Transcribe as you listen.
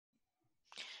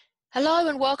Hello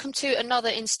and welcome to another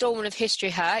instalment of History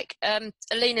Hack.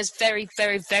 Alina's very,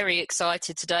 very, very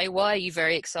excited today. Why are you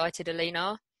very excited,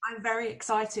 Alina? I'm very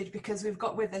excited because we've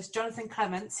got with us Jonathan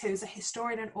Clements, who's a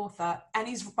historian and author. And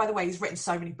he's, by the way, he's written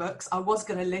so many books. I was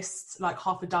going to list like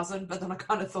half a dozen, but then I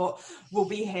kind of thought we'll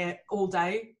be here all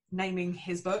day naming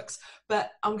his books.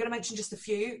 But I'm going to mention just a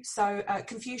few. So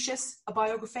Confucius, a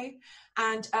biography,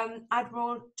 and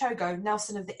Admiral Togo,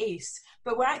 Nelson of the East.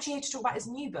 But we're actually here to talk about his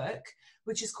new book,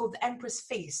 which is called The Emperor's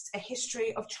Feast, A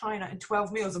History of China in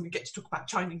 12 Meals. And we get to talk about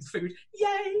Chinese food.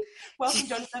 Yay! Welcome,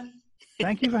 Jonathan.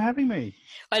 Thank you for having me.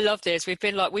 I love this. We've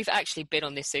actually been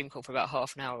on this Zoom call for about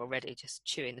half an hour already, just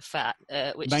chewing the fat.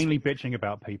 Mainly bitching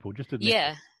about people, just admit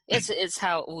yeah, it's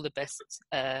how all the best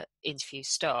interviews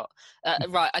start.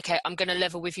 Right, okay, I'm going to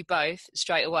level with you both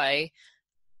straight away.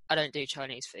 I don't do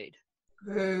Chinese food.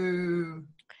 Ooh.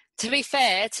 To be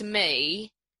fair, to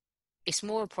me, it's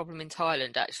more a problem in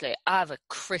Thailand, actually. I have a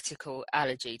critical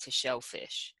allergy to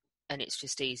shellfish, and it's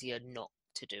just easier not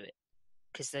to do it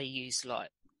because they use like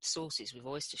sauces with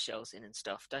oyster shells in and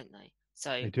stuff, don't they? So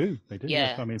they do. Yeah.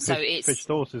 Yes. I mean, fish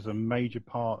sauce is a major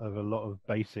part of a lot of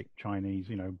basic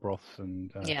Chinese, broths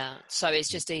and. Yeah, so it's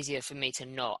just easier for me to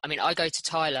not. I mean, I go to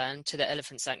Thailand to the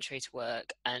elephant sanctuary to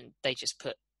work, and they just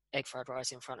put egg fried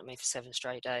rice in front of me for 7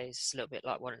 straight days. It's a little bit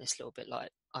like it's a little bit like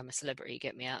I'm a celebrity,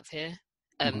 get me out of here.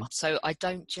 So I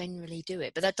don't generally do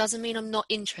it, but that doesn't mean I'm not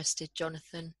interested,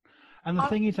 Jonathan. And the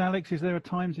thing is, Alex, is there are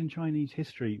times in Chinese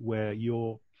history where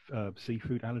your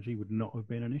seafood allergy would not have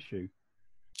been an issue.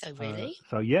 Oh, really?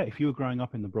 So yeah, if you were growing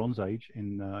up in the Bronze Age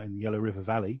in the Yellow River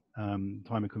Valley,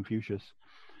 time of Confucius,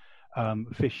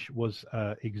 fish was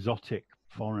exotic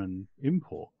foreign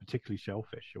import, particularly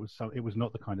shellfish. It was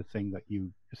not the kind of thing that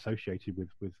you associated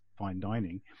with fine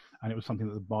dining, and it was something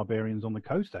that the barbarians on the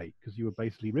coast ate because you were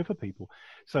basically river people.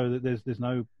 So there's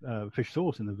no fish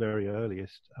sauce in the very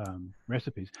earliest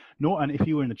recipes. And if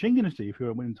you were in the Qing dynasty, if you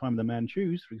were in the time of the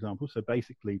Manchus, for example, so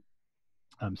basically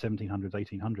 1700s,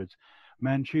 1800s,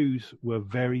 Manchus were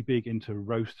very big into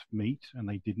roast meat, and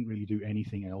they didn't really do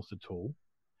anything else at all.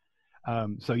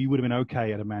 So you would have been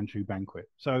okay at a Manchu banquet.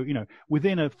 So,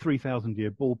 within a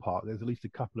 3,000-year ballpark, there's at least a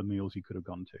couple of meals you could have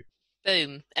gone to.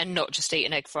 Boom. And not just eat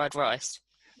an egg fried rice.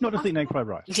 Not just eating egg fried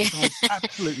rice, which I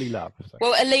absolutely love. So.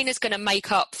 Well, Alina's going to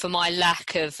make up for my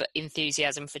lack of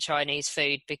enthusiasm for Chinese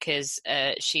food because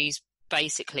she's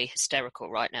basically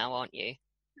hysterical right now, aren't you?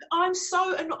 I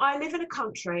live in a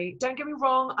country, don't get me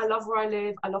wrong, I love where I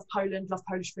live, I love Poland, love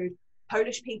Polish food.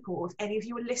 Polish people, if any of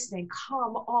you are listening,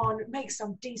 come on, make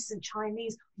some decent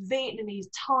Chinese, Vietnamese,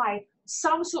 Thai,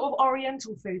 some sort of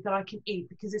Oriental food that I can eat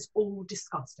because it's all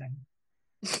disgusting.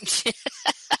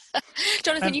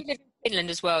 Jonathan, you live in Finland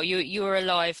as well. You were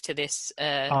alive to this.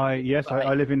 Yes,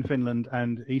 I live in Finland,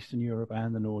 and Eastern Europe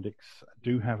and the Nordics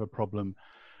do have a problem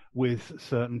with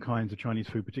certain kinds of Chinese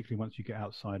food, particularly once you get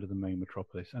outside of the main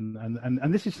metropolis. And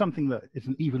this is something that is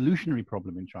an evolutionary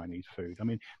problem in Chinese food. I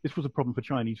mean, this was a problem for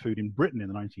Chinese food in Britain in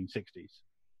the 1960s.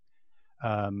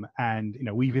 And,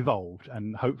 we've evolved,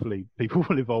 and hopefully people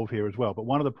will evolve here as well. But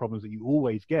one of the problems that you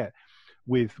always get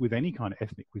with any kind of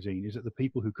ethnic cuisine is that the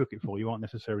people who cook it for you aren't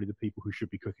necessarily the people who should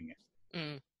be cooking it.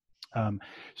 Mm.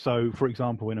 So, for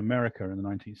example, in America in the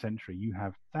 19th century, you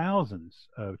have thousands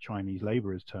of Chinese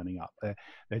laborers turning up.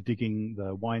 They're digging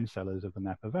the wine cellars of the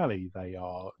Napa Valley. They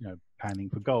are, panning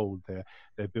for gold.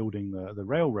 They're building the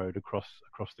railroad across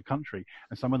the country.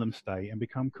 And some of them stay and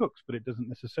become cooks, but it doesn't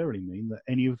necessarily mean that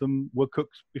any of them were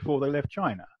cooks before they left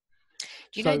China.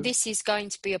 Do you know this is going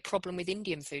to be a problem with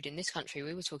Indian food in this country?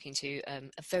 We were talking to a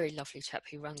very lovely chap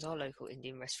who runs our local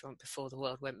Indian restaurant before the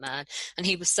world went mad, and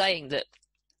he was saying that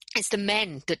it's the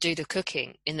men that do the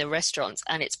cooking in the restaurants,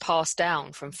 and it's passed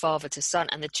down from father to son,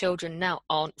 and the children now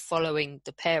aren't following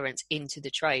the parents into the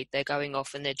trade. They're going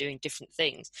off and they're doing different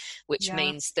things, which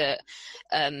means that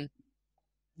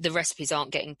the recipes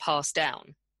aren't getting passed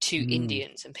down to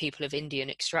Indians and people of Indian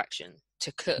extraction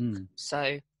to cook.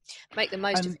 So make the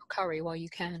most of your curry while you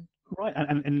can. Right,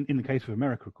 and in the case of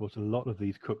America, of course, a lot of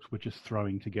these cooks were just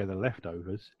throwing together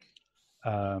leftovers,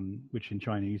 which in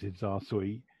Chinese is zha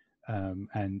sui.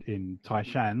 And in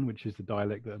Taishan, which is the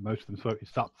dialect that most of them spoke, is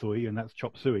sap sui, and that's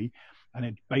chop suey, and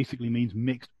it basically means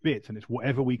mixed bits, and it's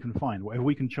whatever we can find, whatever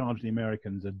we can charge the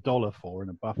Americans $1 for in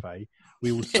a buffet,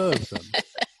 we will serve them.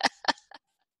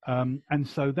 And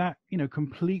so that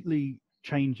completely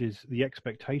changes the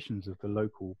expectations of the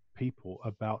local people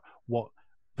about what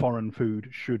foreign food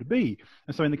should be.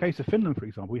 And so in the case of Finland, for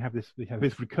example, we have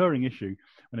this recurring issue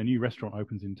when a new restaurant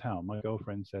opens in town. My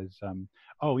girlfriend says,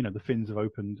 the Finns have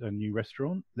opened a new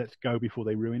restaurant. Let's go before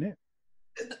they ruin it.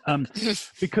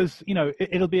 Because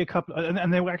it'll be a couple,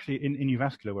 and there were actually in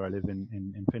Jyväskylä, where I live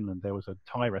in Finland, there was a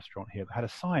Thai restaurant here that had a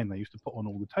sign they used to put on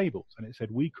all the tables, and it said,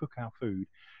 "We cook our food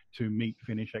to meet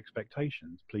Finnish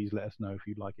expectations. Please let us know if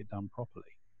you'd like it done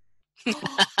properly."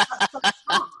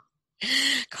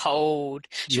 Cold.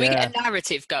 Should we get a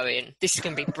narrative going? This is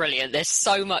going to be brilliant. There's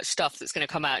so much stuff that's going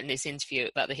to come out in this interview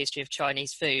about the history of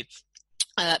Chinese food.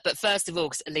 But first of all,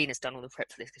 because Alina's done all the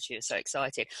prep for this because she was so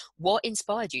excited, what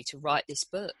inspired you to write this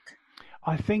book?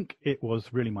 I think it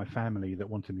was really my family that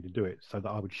wanted me to do it so that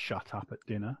I would shut up at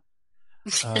dinner.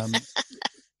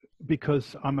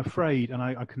 Because I'm afraid, and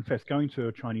I confess, going to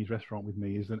a Chinese restaurant with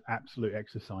me is an absolute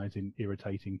exercise in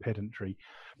irritating pedantry,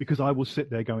 because I will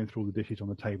sit there going through all the dishes on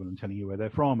the table and telling you where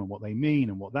they're from and what they mean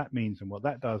and what that means and what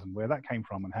that does and where that came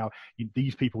from and how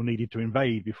these people needed to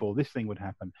invade before this thing would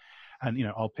happen. And,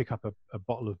 I'll pick up a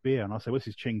bottle of beer and I'll say, well, this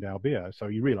is Qingdao beer. So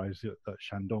you realize that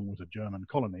Shandong was a German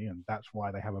colony and that's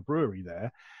why they have a brewery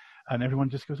there. And everyone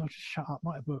just goes, oh, just shut up,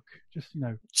 write a book. Just,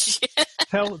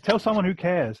 tell someone who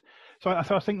cares. So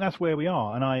I think that's where we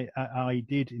are. And I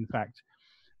did, in fact,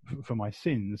 for my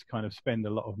sins, kind of spend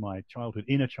a lot of my childhood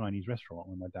in a Chinese restaurant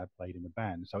when my dad played in a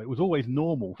band. So it was always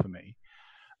normal for me.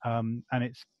 And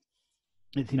it's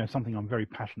something I'm very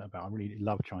passionate about. I really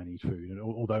love Chinese food, and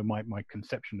although my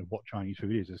conception of what Chinese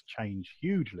food is has changed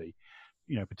hugely,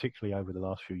 particularly over the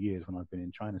last few years when I've been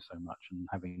in China so much and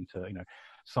having to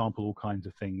sample all kinds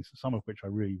of things, some of which I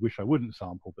really wish I wouldn't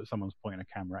sample, but someone's pointing a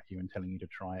camera at you and telling you to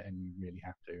try it and you really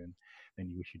have to, and then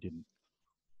you wish you didn't.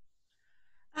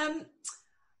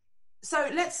 So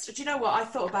do you know what, I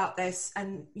thought about this,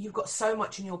 and you've got so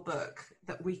much in your book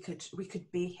that we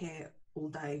could be here all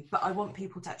day, but I want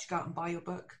people to actually go out and buy your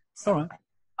book. So all right.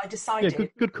 I decided. Yeah,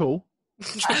 good call.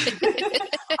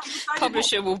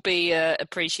 Publisher will be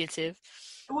appreciative.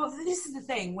 Well, this is the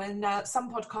thing, when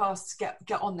some podcasts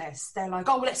get on this, they're like,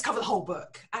 oh, well, let's cover the whole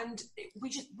book, and we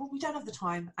don't have the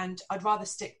time, and I'd rather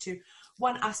stick to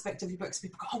one aspect of your book so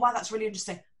people go, oh wow, that's really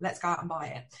interesting, let's go out and buy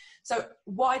it. So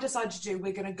what I decided to do,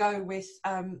 we're going to go with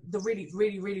the really,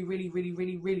 really, really, really, really,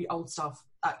 really, really old stuff,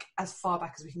 like as far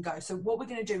back as we can go. So what we're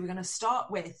going to do, we're going to start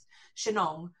with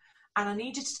Shenong, and I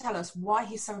need you to tell us why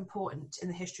he's so important in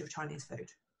the history of Chinese food.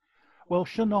 Well,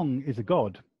 Shenong is a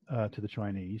god to the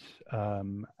Chinese,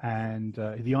 and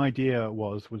the idea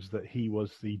was that he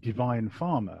was the divine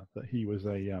farmer, that he was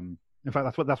in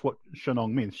fact, that's what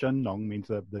Shenong means. Shenong means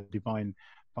the divine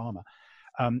farmer,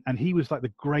 and he was like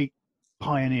the great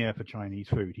pioneer for Chinese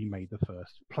food. He made the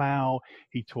first plow.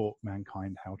 He taught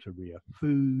mankind how to rear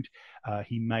food.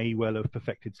 He may well have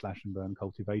perfected slash and burn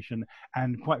cultivation.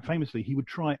 And quite famously, he would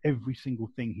try every single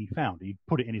thing he found. He'd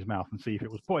put it in his mouth and see if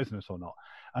it was poisonous or not.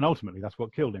 And ultimately, that's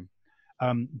what killed him.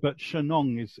 But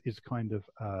Shenong is kind of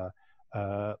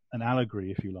an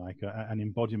allegory, if you like, an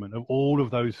embodiment of all of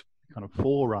those kind of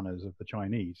forerunners of the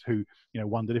Chinese who,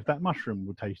 wondered if that mushroom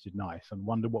would tasted nice and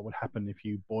wondered what would happen if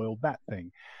you boiled that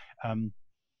thing.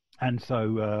 And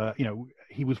so,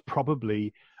 he was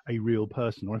probably a real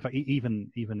person, or in fact,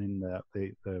 even in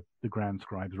the Grand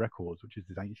Scribe's records, which is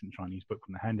this ancient Chinese book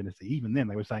from the Han Dynasty, even then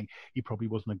they were saying he probably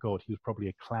wasn't a god, he was probably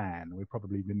a clan. We're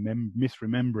probably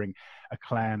misremembering a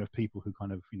clan of people who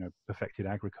kind of, perfected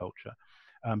agriculture.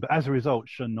 But as a result,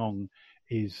 Shenong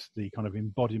is the kind of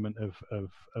embodiment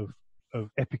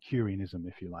of Epicureanism,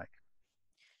 if you like.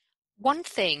 One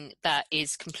thing that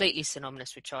is completely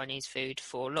synonymous with Chinese food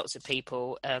for lots of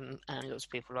people, and lots of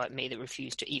people like me that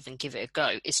refuse to even give it a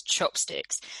go, is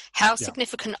chopsticks. How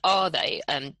significant are they?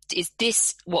 Is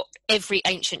this what every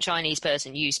ancient Chinese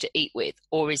person used to eat with,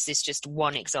 or is this just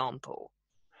one example?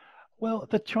 Well,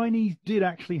 the Chinese did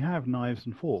actually have knives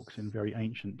and forks in very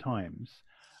ancient times,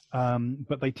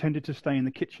 but they tended to stay in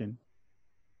the kitchen.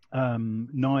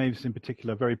 Knives in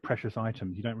particular, very precious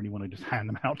items. You don't really want to just hand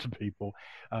them out to people.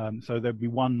 So there'd be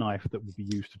one knife that would be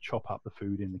used to chop up the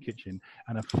food in the kitchen,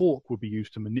 and a fork would be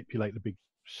used to manipulate the big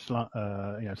slab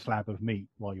of meat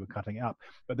while you were cutting it up.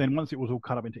 But then once it was all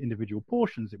cut up into individual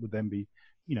portions, it would then be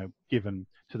given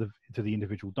to the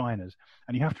individual diners.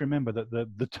 And you have to remember that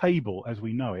the table as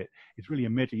we know it is really a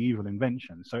medieval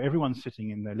invention. So everyone's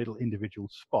sitting in their little individual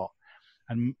spot.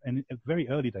 And in the very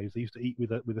early days, they used to eat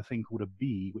with a thing called a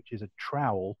bi, which is a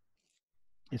trowel.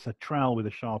 It's a trowel with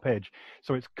a sharp edge.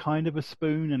 So it's kind of a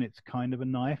spoon and it's kind of a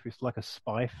knife. It's like a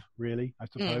spife, really, I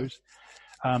suppose.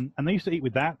 And they used to eat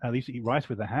with that. They used to eat rice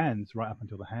with their hands right up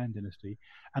until the Han Dynasty.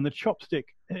 And the chopstick,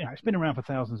 it's been around for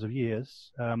thousands of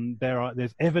years.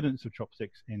 There's evidence of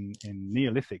chopsticks in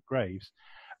Neolithic graves.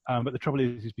 But the trouble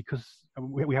is because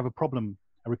we have a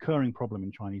recurring problem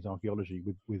in Chinese archaeology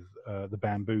with the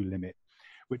bamboo limit,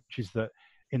 which is that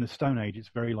in the Stone Age, it's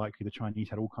very likely the Chinese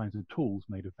had all kinds of tools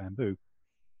made of bamboo.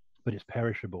 but it's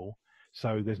perishable,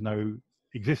 so there's no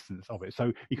existence of it.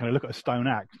 So you kind of look at a stone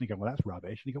axe and you go, well, that's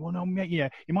rubbish. And you go, well, no, yeah,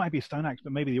 it might be a stone axe,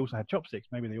 but maybe they also had chopsticks.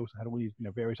 Maybe they also had all these,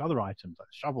 various other items like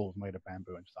shovels made of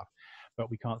bamboo and stuff, but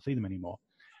we can't see them anymore.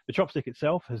 The chopstick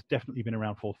itself has definitely been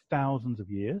around for thousands of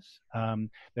years.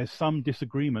 There's some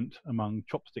disagreement among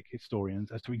chopstick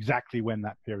historians as to exactly when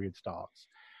that period starts.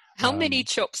 How many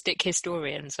chopstick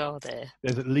historians are there?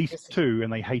 There's at least two,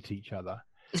 and they hate each other.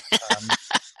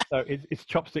 So it's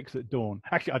chopsticks at dawn.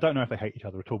 Actually, I don't know if they hate each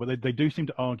other at all, but they do seem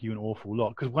to argue an awful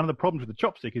lot, because one of the problems with the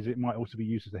chopstick is it might also be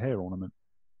used as a hair ornament.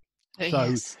 So,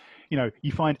 yes.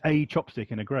 You find a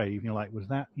chopstick in a grave, and you're like, was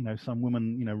that, some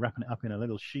woman, wrapping it up in a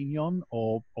little chignon,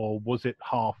 or was it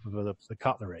half of the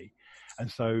cutlery?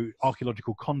 And so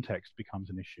archaeological context becomes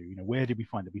an issue. Where did we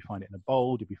find it? Did we find it in a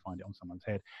bowl? Did we find it on someone's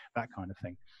head? That kind of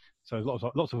thing. So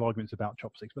lots of arguments about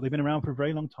chopsticks, but they've been around for a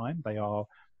very long time. They are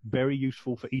very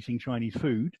useful for eating Chinese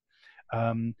food.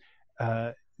 One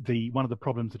of the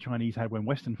problems the Chinese had when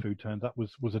Western food turned up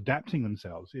was adapting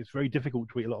themselves. It's very difficult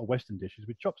to eat a lot of Western dishes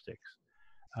with chopsticks.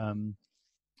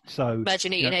 So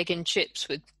imagine eating egg and chips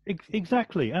with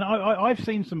exactly. And I've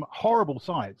seen some horrible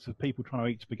sights of people trying to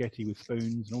eat spaghetti with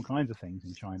spoons and all kinds of things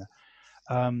in China,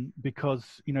 because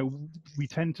we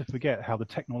tend to forget how the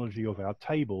technology of our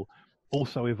table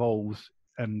also evolves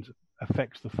and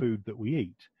affects the food that we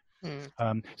eat.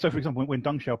 So, for example, when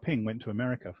Deng Xiaoping went to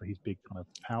America for his big kind of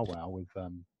powwow with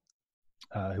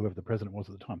whoever the president was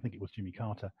at the time, I think it was Jimmy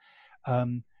Carter,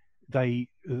 the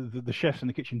chefs in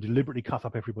the kitchen deliberately cut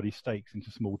up everybody's steaks into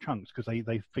small chunks, because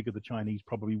they figured the Chinese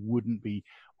probably wouldn't be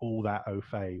all that au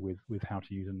fait with how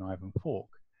to use a knife and fork.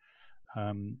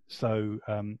 So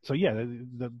yeah,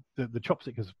 the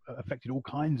chopstick has affected all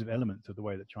kinds of elements of the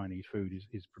way that Chinese food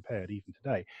is prepared even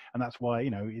today, and that's why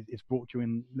it's brought you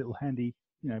in little handy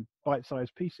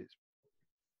bite-sized pieces.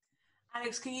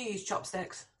 Alex, can you use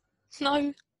chopsticks?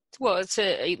 No. What,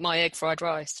 to eat my egg fried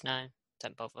rice? No,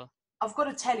 don't bother. I've got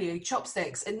to tell you,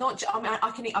 chopsticks, and not. I mean, I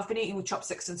can eat. I've been eating with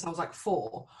chopsticks since I was like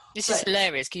 4. This is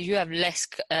hilarious, because you have less.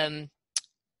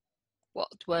 What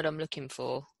word I'm looking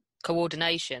for?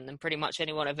 Coordination than pretty much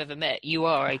anyone I've ever met. You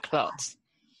are a klutz.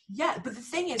 Yeah, but the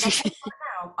thing is, I'll tell you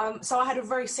right now. So I had a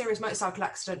very serious motorcycle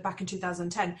accident back in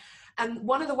 2010, and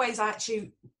one of the ways I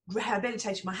actually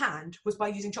rehabilitated my hand was by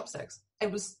using chopsticks.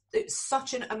 It's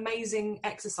such an amazing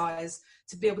exercise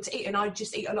to be able to eat, and I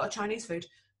just eat a lot of Chinese food,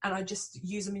 and I just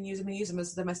use them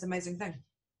as the most amazing thing.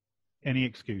 Any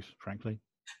excuse, frankly.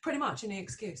 Pretty much any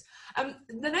excuse.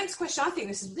 The next question, I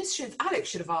think Alex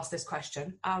should have asked this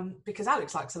question, because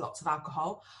Alex likes lots of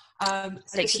alcohol.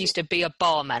 Alex used to be a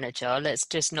bar manager. Let's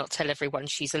just not tell everyone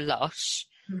she's a lush.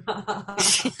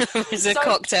 She's a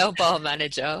cocktail bar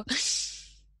manager.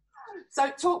 So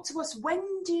talk to us. When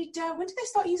did they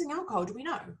start using alcohol? Do we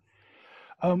know?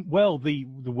 Well, the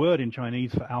word in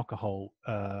Chinese for alcohol,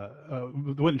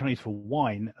 the word in Chinese for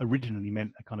wine originally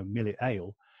meant a kind of millet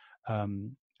ale.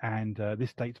 And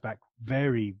this dates back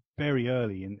very, very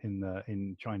early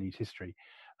in Chinese history.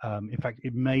 In fact,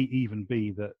 it may even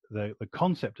be that the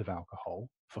concept of alcohol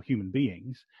for human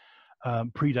beings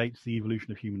predates the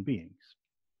evolution of human beings,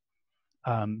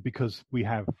 because we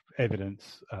have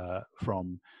evidence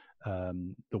from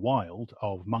the wild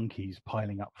of monkeys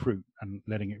piling up fruit and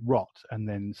letting it rot and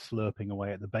then slurping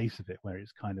away at the base of it, where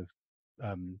it's kind of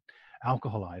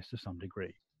alcoholized to some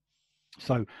degree.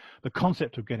 So the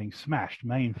concept of getting smashed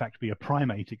may in fact be a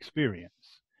primate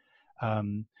experience.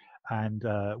 And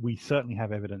we certainly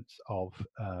have evidence of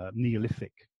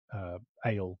Neolithic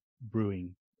ale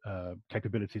brewing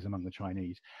capabilities among the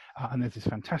Chinese. And there's this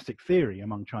fantastic theory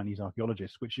among Chinese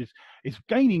archaeologists, which is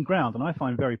gaining ground, and I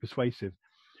find very persuasive,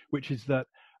 which is that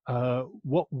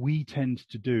what we tend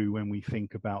to do when we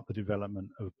think about the development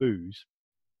of booze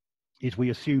is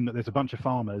we assume that there's a bunch of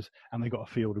farmers and they've got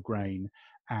a field of grain,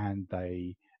 and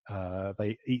they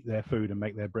eat their food and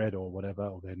make their bread or whatever,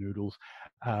 or their noodles,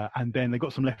 and then they've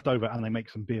got some left over and they make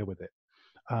some beer with it.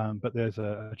 But there's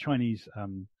a Chinese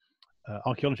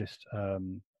archaeologist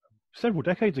several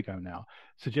decades ago now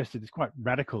suggested this quite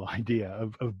radical idea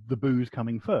of the booze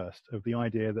coming first, of the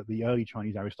idea that the early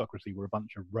Chinese aristocracy were a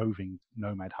bunch of roving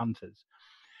nomad hunters,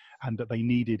 and that they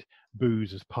needed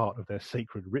booze as part of their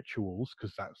sacred rituals,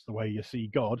 because that's the way you see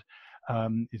God,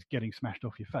 is getting smashed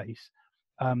off your face.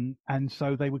 And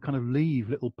so they would kind of leave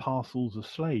little parcels of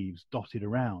slaves dotted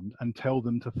around and tell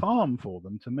them to farm for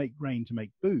them, to make grain, to make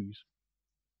booze.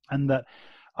 And that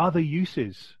other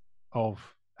uses of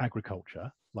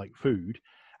agriculture, like food,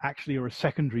 actually are a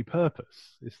secondary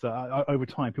purpose. It's that over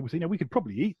time people say, we could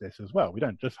probably eat this as well. We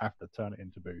don't just have to turn it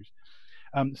into booze.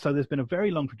 So there's been a very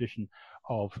long tradition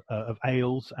of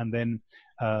ales, and then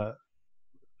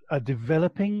a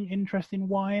developing interest in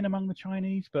wine among the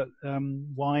Chinese, but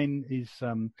wine is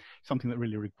something that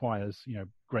really requires,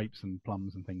 grapes and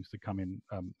plums and things to come in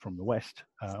from the West.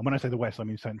 And when I say the West, I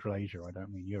mean Central Asia. I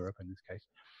don't mean Europe in this case.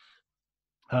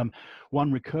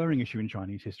 One recurring issue in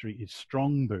Chinese history is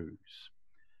strong booze,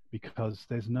 because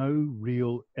there's no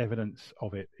real evidence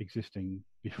of it existing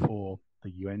before the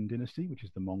Yuan dynasty, which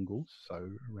is the Mongols, so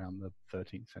around the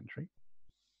 13th century.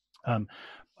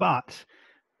 But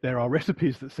there are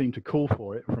recipes that seem to call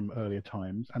for it from earlier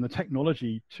times, and the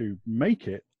technology to make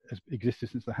it has existed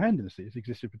since the Han dynasty. It's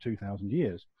existed for 2,000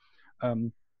 years.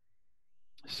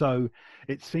 So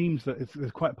it seems that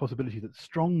there's quite a possibility that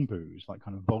strong booze, like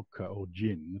kind of vodka or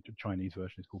gin, the Chinese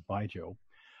version is called baijiu,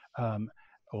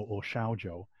 or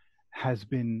shaojiu, has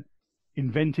been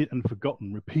invented and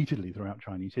forgotten repeatedly throughout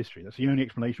Chinese history. That's the only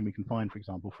explanation we can find, for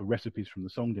example, for recipes from the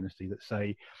Song dynasty that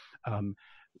say,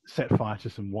 set fire to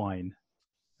some wine.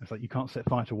 It's like you can't set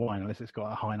fire to wine unless it's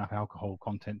got a high enough alcohol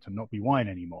content to not be wine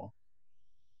anymore.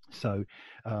 So,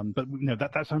 but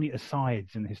that's only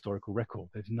asides in the historical record.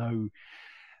 There's no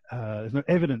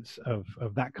evidence of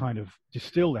that kind of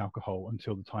distilled alcohol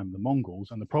until the time of the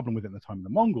Mongols. And the problem with it at the time of the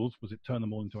Mongols was it turned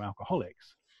them all into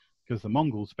alcoholics, because the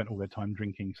Mongols spent all their time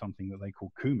drinking something that they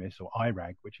call kumis or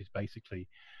irag, which is basically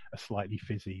a slightly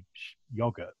fizzy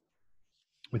yogurt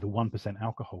with a 1%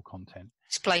 alcohol content.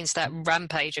 Explains that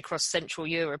rampage across Central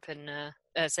Europe and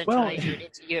Central Asia and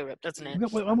into Europe, doesn't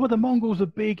it? Well, the Mongols are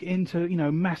big into,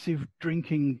 massive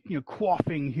drinking,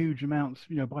 quaffing huge amounts,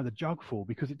 by the jugful,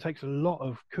 because it takes a lot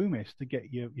of kumis to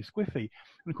get your squiffy.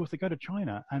 And of course, they go to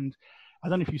China, and I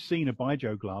don't know if you've seen a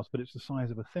baijiu glass, but it's the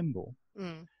size of a thimble.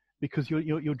 Mm. Because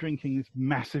you're drinking this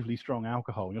massively strong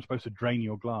alcohol, and you're supposed to drain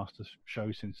your glass to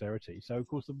show sincerity. So, of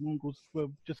course, the Mongols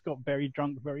just got very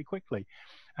drunk very quickly.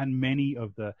 And many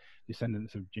of the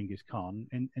descendants of Genghis Khan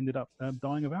ended up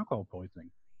dying of alcohol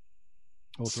poisoning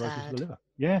or cirrhosis of the liver.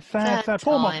 Yeah, sad.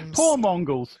 Poor Mongols. Poor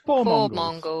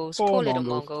Mongols. Poor little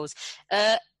Mongols.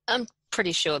 I'm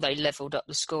pretty sure they levelled up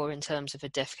the score in terms of a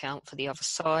death count for the other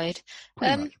side.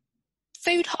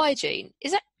 Food hygiene,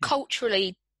 is that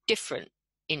culturally different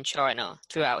in China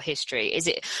throughout history?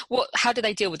 How do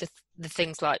they deal with the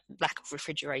things like lack of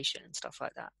refrigeration and stuff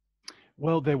like that?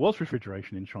 Well, there was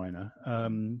refrigeration in China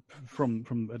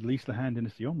from at least the Han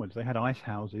dynasty onwards. They had ice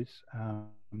houses,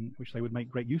 which they would make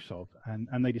great use of.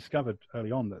 And they discovered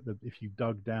early on that if you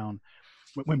dug down,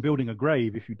 when building a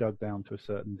grave, if you dug down to a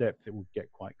certain depth, it would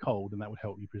get quite cold, and that would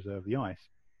help you preserve the ice.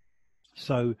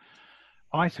 So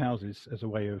ice houses as a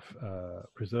way of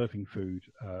preserving food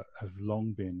have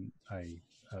long been a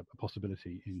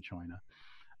possibility in China.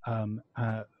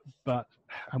 But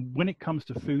when it comes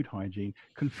to food hygiene,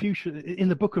 Confucius, in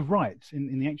the Book of Rites,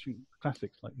 in the ancient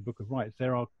classics like the Book of Rites,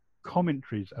 there are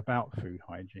commentaries about food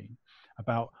hygiene,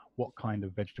 about what kind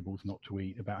of vegetables not to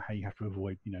eat, about how you have to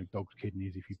avoid, dog's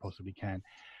kidneys if you possibly can.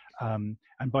 And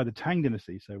by the Tang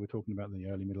dynasty, so we're talking about the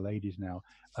early Middle Ages now,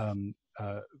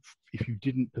 if you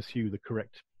didn't pursue the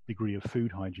correct degree of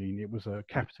food hygiene, it was a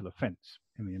capital offense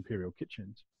in the imperial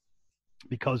kitchens.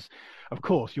 Because, of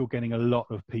course, you're getting a lot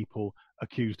of people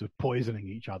accused of poisoning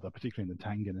each other, particularly in the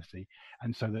Tang dynasty.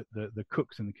 And so that the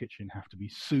cooks in the kitchen have to be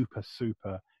super,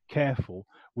 super careful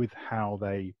with how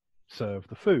they serve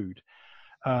the food.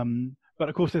 But,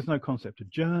 of course, there's no concept of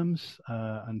germs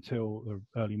until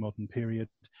the early modern period.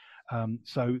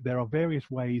 So there are various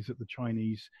ways that the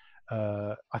Chinese,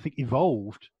 I think,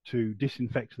 evolved to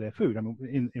disinfect their food. I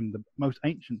mean, in the most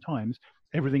ancient times,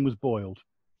 everything was boiled.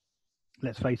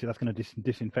 Let's face it, that's going to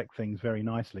disinfect things very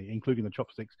nicely, including the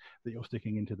chopsticks that you're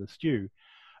sticking into the stew.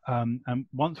 And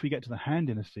once we get to the Han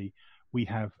dynasty, we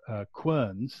have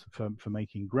querns for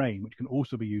making grain, which can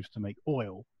also be used to make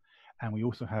oil. And we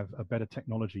also have a better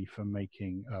technology for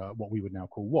making what we would now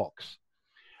call woks.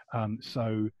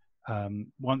 So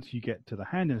once you get to the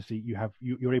Han dynasty,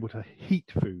 you're able to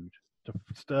heat food, to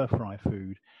stir fry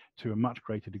food to a much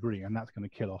greater degree, and that's going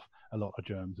to kill off a lot of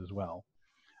germs as well.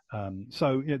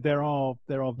 So there are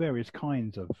various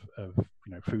kinds of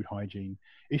food hygiene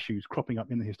issues cropping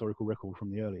up in the historical record from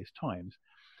the earliest times.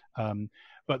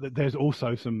 But there's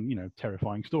also some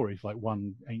terrifying stories, like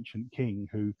one ancient king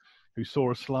who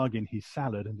saw a slug in his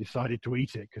salad and decided to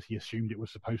eat it because he assumed it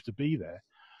was supposed to be there.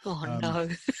 Oh no!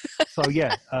 So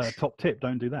top tip: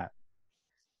 don't do that.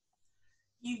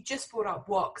 You just brought up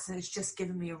woks, and it's just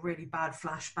given me a really bad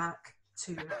flashback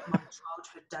to my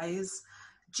childhood days.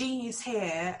 Genius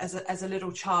here, as a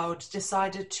little child,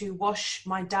 decided to wash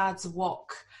my dad's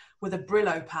wok with a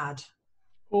Brillo pad.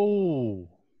 Oh.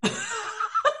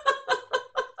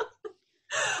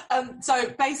 So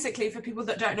basically, for people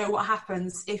that don't know what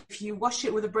happens, if you wash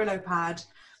it with a Brillo pad,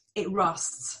 it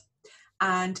rusts.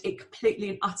 and it completely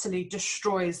and utterly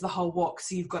destroys the whole wok,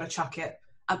 so you've got to chuck it.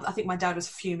 I think my dad was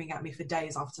fuming at me for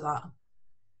days after that.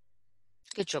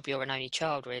 Good job you're an only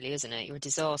child, really, isn't it? You're a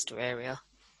disaster area.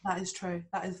 That is true.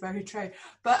 That is very true.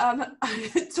 But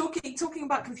talking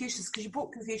about Confucius, because you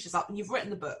brought Confucius up and you've written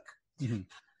the book.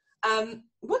 Mm-hmm.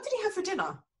 What did he have for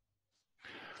dinner?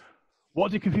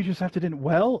 What did Confucius have to dinner?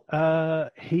 Well,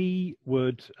 he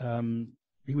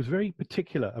was very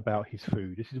particular about his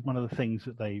food. This is one of the things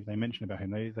that they mention about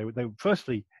him. They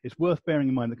firstly, it's worth bearing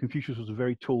in mind that Confucius was a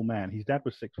very tall man. His dad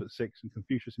was 6'6", and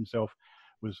Confucius himself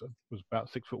was about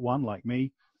 6'1", like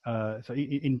me. So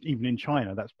even in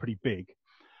China, that's pretty big.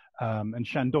 And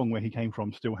Shandong, where he came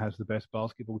from, still has the best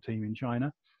basketball team in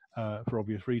China, for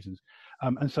obvious reasons.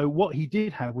 And so what he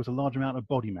did have was a large amount of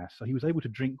body mass. So he was able to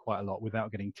drink quite a lot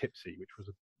without getting tipsy, which was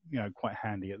quite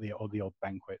handy at the odd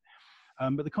banquet.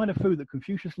 But the kind of food that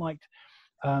Confucius liked,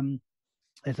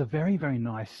 there's a very, very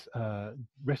nice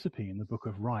recipe in the Book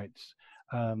of Rites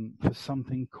for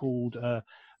something called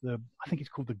I think it's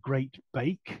called the Great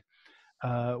Bake,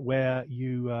 where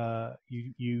you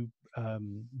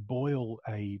boil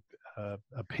a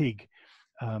pig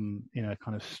in a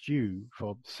kind of stew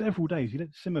for several days. You let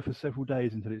it simmer for several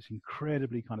days until it's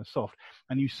incredibly kind of soft,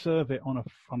 and you serve it on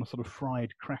a sort of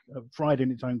fried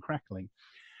in its own crackling.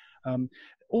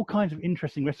 All kinds of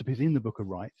interesting recipes in the Book of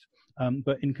Rites,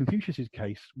 but in Confucius's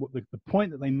case, what the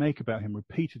point that they make about him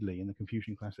repeatedly in the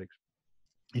Confucian classics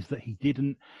is that he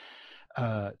didn't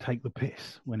take the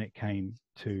piss when it came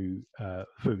to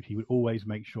food. He would always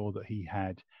make sure that he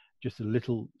had just a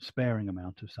little sparing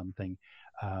amount of something,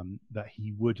 that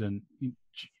he wouldn't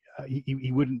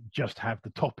just have the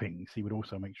toppings. He would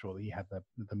also make sure that he had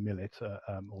the millet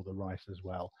or the rice as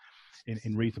well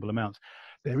in reasonable amounts.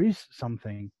 There is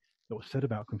something that was said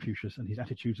about Confucius and his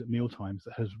attitudes at mealtimes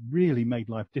that has really made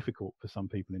life difficult for some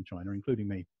people in China, including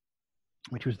me,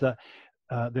 which was that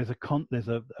there's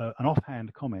an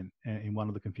offhand comment in one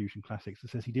of the Confucian classics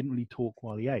that says he didn't really talk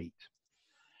while he ate.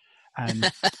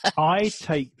 And I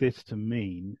take this to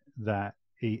mean that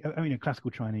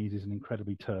classical Chinese is an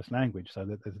incredibly terse language, so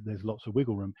that there's lots of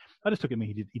wiggle room. I just took it to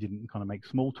mean he didn't kind of make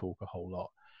small talk a whole lot,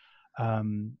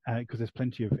 because there's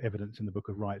plenty of evidence in the Book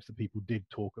of Rites that people did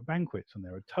talk at banquets, and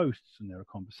there are toasts and there are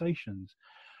conversations.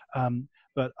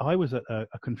 But I was at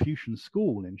a Confucian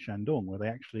school in Shandong where they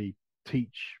actually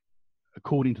teach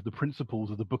according to the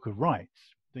principles of the Book of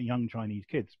Rites, the young Chinese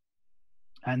kids.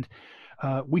 And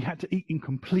we had to eat in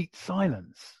complete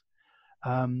silence,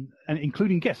 and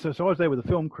including guests. So I was there with the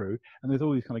film crew, and there's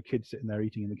all these kind of kids sitting there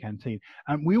eating in the canteen.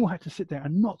 And we all had to sit there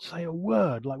and not say a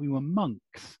word, like we were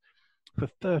monks, for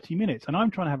 30 minutes. And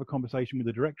I'm trying to have a conversation with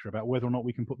the director about whether or not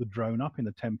we can put the drone up in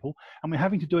the temple. And we're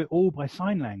having to do it all by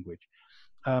sign language.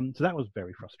 So that was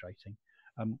very frustrating.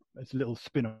 It's a little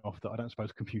spin-off that I don't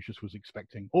suppose Confucius was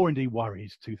expecting, or indeed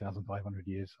worries 2,500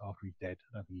 years after he's dead.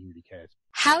 I don't think he really cares.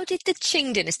 How did the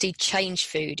Qing dynasty change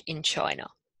food in China?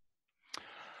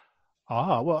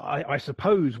 Well, I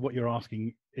suppose what you're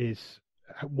asking is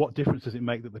what difference does it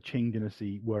make that the Qing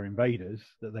dynasty were invaders,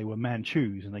 that they were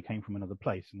Manchus and they came from another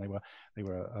place, and they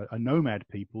were a nomad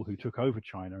people who took over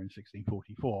China in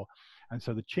 1644, and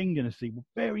so the Qing dynasty were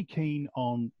very keen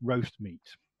on roast meat.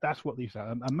 That's what these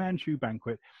are. A Manchu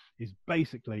banquet is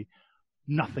basically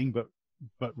nothing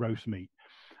but roast meat,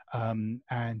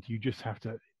 and you just have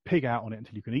to pig out on it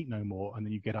until you can eat no more, and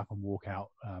then you get up and walk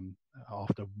out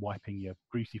after wiping your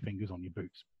greasy fingers on your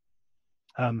boots.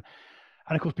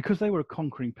 And of course, because they were a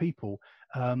conquering people,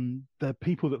 the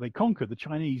people that they conquered, the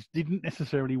Chinese, didn't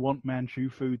necessarily want Manchu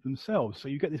food themselves. So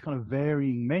you get this kind of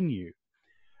varying menu,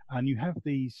 and you have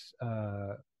these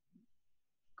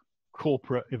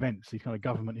corporate events, these kind of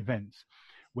government events,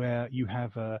 where you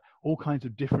have all kinds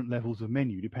of different levels of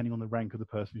menu depending on the rank of the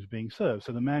person who's being served.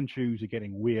 So the Manchus are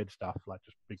getting weird stuff like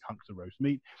just big hunks of roast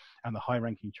meat, and the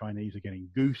high-ranking Chinese are getting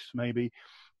goose maybe,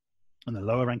 and the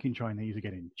lower-ranking Chinese are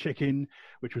getting chicken,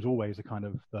 which was always a kind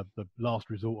of the last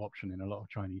resort option in a lot of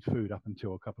Chinese food up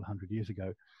until a couple of hundred years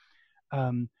ago.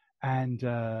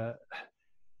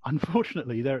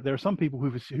 Unfortunately, there are some people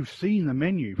who've seen the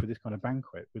menu for this kind of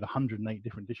banquet with 108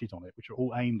 different dishes on it, which are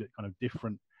all aimed at kind of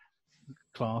different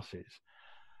classes,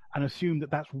 and assume that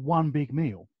that's one big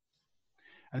meal.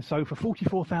 And so for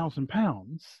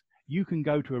 £44,000, you can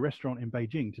go to a restaurant in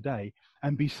Beijing today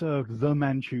and be served the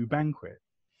Manchu banquet,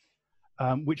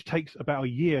 which takes about a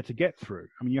year to get through.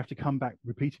 I mean, you have to come back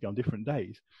repeatedly on different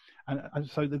days. And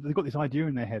so they've got this idea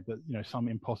in their head that, some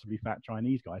impossibly fat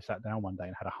Chinese guy sat down one day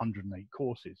and had 108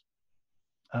 courses.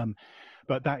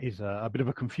 But that is a bit of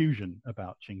a confusion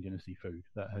about Qing dynasty food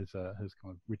that has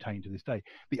kind of retained to this day.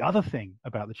 The other thing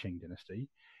about the Qing dynasty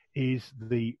is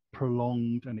the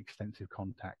prolonged and extensive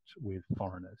contact with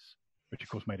foreigners, which of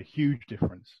course made a huge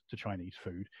difference to Chinese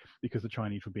food, because the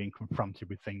Chinese were being confronted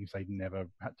with things they'd never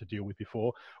had to deal with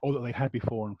before, or that they had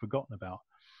before and forgotten about.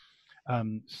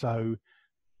 So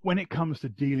when it comes to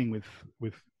dealing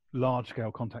with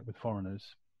large-scale contact with foreigners,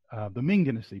 the Ming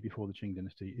Dynasty before the Qing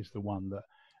Dynasty is the one that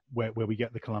where we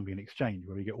get the Columbian Exchange,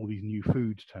 where we get all these new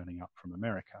foods turning up from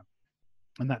America,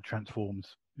 and that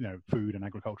transforms food and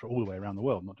agriculture all the way around the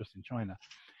world, not just in China.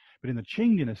 But in the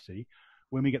Qing Dynasty,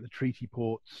 when we get the treaty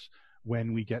ports,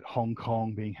 when we get Hong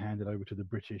Kong being handed over to the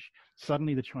British,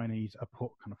 suddenly the Chinese are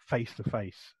put kind of face to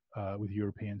face with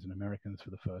Europeans and Americans for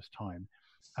the first time.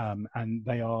 And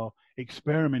they are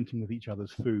experimenting with each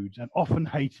other's foods and often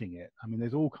hating it. I mean,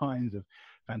 there's all kinds of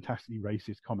fantastically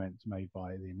racist comments made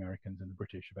by the Americans and the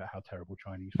British about how terrible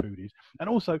Chinese food is. And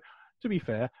also, to be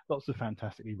fair, lots of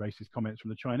fantastically racist comments from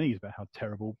the Chinese about how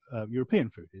terrible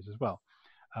European food is as well.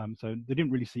 So they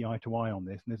didn't really see eye to eye on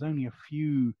this. And there's only a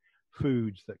few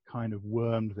foods that kind of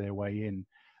wormed their way in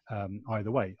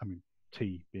either way. I mean,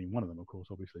 tea being one of them, of course,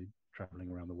 obviously,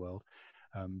 traveling around the world.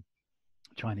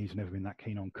 Chinese have never been that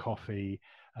keen on coffee,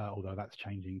 although that's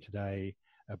changing today,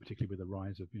 particularly with the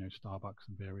rise of Starbucks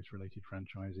and various related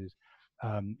franchises.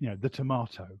 The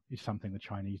tomato is something the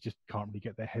Chinese just can't really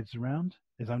get their heads around.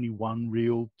 There's only one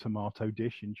real tomato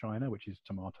dish in China, which is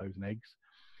tomatoes and eggs.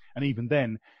 And even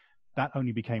then, that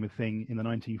only became a thing in the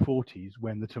 1940s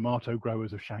when the tomato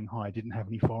growers of Shanghai didn't have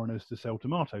any foreigners to sell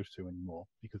tomatoes to anymore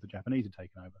because the Japanese had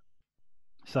taken over.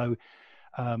 So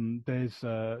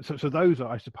so those are,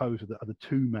 I suppose, are the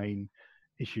two main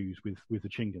issues with the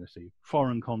Qing dynasty: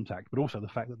 foreign contact, but also the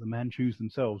fact that the Manchus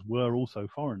themselves were also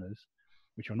foreigners,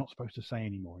 which you're not supposed to say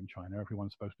anymore in China.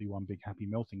 Everyone's supposed to be one big happy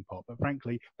melting pot, but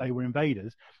frankly, they were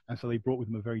invaders, and so they brought with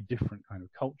them a very different kind of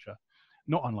culture,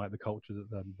 not unlike the culture that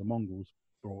the Mongols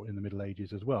brought in the Middle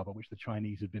Ages as well, but which the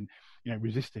Chinese had been,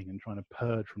 resisting and trying to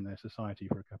purge from their society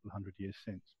for a couple of hundred years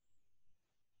since.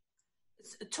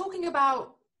 Talking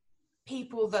about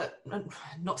people that are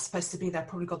not supposed to be there,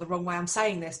 probably got the wrong way I'm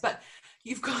saying this, but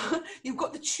you've got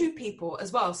the Chu people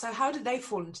as well. So how did they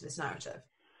fall into this narrative?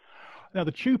 Now,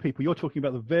 the Chu people, you're talking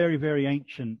about the very, very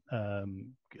ancient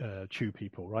Chu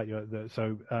people, right?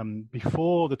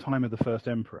 Before the time of the first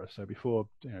emperor, so before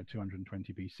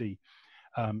 220 BC,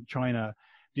 China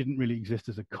didn't really exist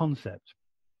as a concept.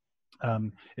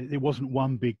 It wasn't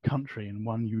one big country and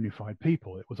one unified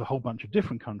people. It was a whole bunch of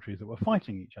different countries that were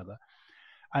fighting each other.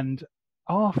 And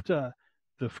after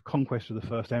the conquest of the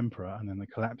first emperor, and then the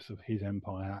collapse of his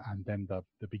empire, and then the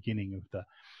beginning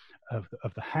of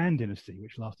the Han Dynasty,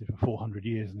 which lasted for 400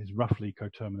 years and is roughly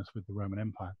coterminous with the Roman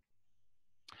Empire,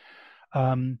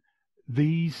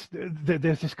 there's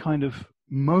this kind of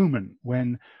moment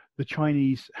when the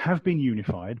Chinese have been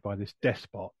unified by this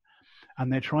despot, and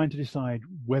they're trying to decide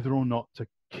whether or not to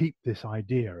keep this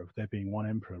idea of there being one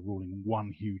emperor ruling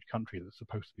one huge country that's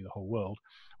supposed to be the whole world,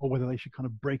 or whether they should kind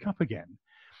of break up again.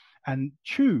 And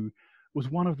Chu was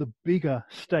one of the bigger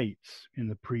states in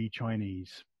the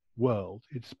pre-Chinese world.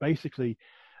 It's basically,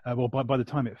 by the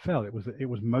time it fell, it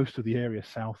was most of the area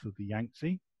south of the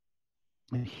Yangtze,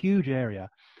 a huge area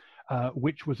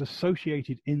which was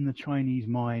associated in the Chinese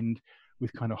mind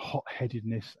with kind of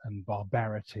hot-headedness and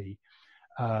barbarity,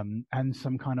 and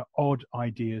some kind of odd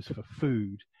ideas for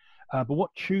food. But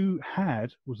what Chu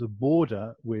had was a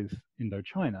border with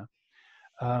Indochina,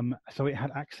 so it had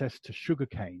access to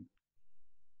sugarcane.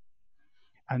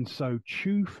 And so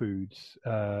Chu foods,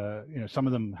 some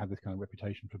of them had this kind of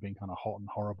reputation for being kind of hot and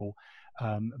horrible,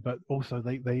 but also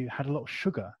they had a lot of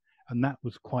sugar, and that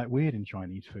was quite weird in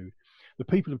Chinese food. The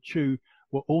people of Chu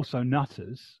were also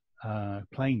nutters,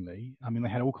 plainly. I mean, they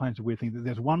had all kinds of weird things.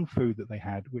 There's one food that they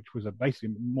had, which was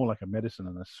basically more like a medicine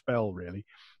and a spell, really.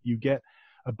 You get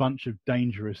a bunch of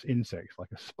dangerous insects,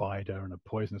 like a spider and a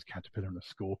poisonous caterpillar and a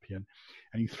scorpion,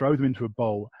 and you throw them into a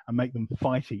bowl and make them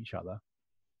fight each other.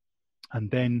 And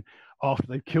then after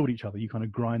they've killed each other, you kind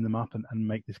of grind them up and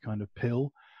make this kind of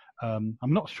pill. I'm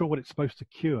not sure what it's supposed to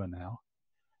cure now.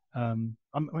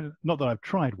 Not that I've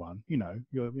tried one,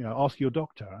 ask your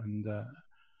doctor and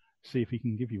see if he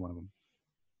can give you one of them.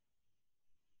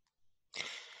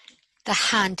 The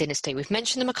Han Dynasty, we've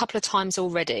mentioned them a couple of times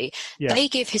already. Yeah. They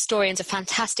give historians a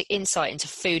fantastic insight into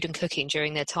food and cooking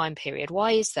during their time period.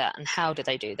 Why is that, and how do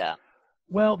they do that?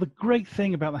 Well, the great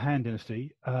thing about the Han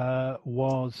Dynasty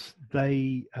was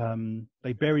they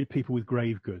buried people with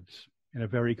grave goods in a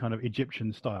very kind of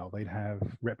Egyptian style. They'd have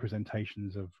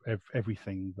representations of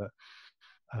everything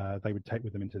that they would take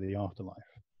with them into the afterlife.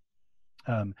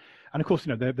 And of course,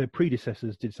 their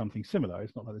predecessors did something similar.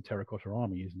 It's not like the terracotta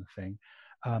army isn't a thing.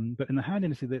 But in the Han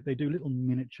Dynasty, they do little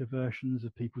miniature versions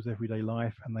of people's everyday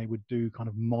life, and they would do kind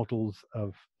of models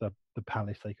of the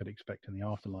palace they could expect in the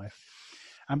afterlife.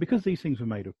 And because these things were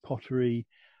made of pottery,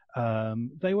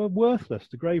 they were worthless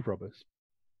to grave robbers.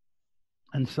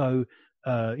 And so,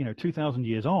 2,000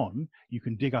 years on, you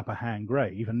can dig up a Han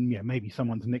grave, and maybe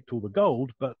someone's nicked all the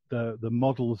gold, but the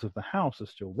models of the house are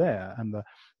still there, and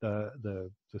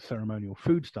the ceremonial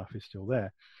food stuff is still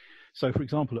there. So, for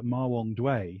example, at Ma Wong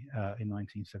Dui in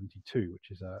 1972,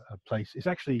 which is a place, it's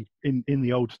actually in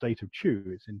the old state of Chu,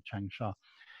 it's in Changsha.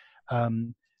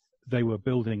 They were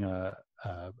building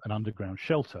an underground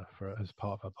shelter as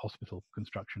part of a hospital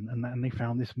construction, and they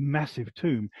found this massive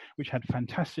tomb which had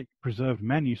fantastic preserved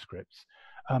manuscripts,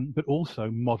 but also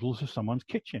models of someone's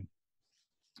kitchen.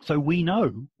 So we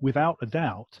know without a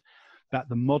doubt that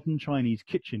the modern Chinese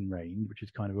kitchen range, which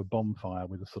is kind of a bonfire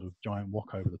with a sort of giant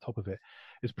wok over the top of it,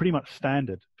 is pretty much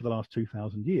standard for the last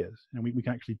 2,000 years. And we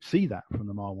can actually see that from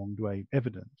the Ma Wong Dui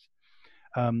evidence.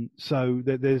 So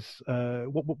there's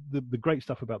the great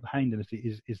stuff about the Han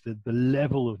Dynasty is the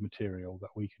level of material that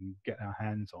we can get our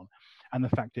hands on, and the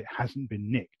fact it hasn't been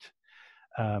nicked.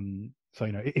 So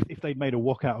if they'd made a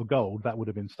wok out of gold, that would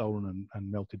have been stolen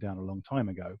and melted down a long time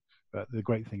ago. But the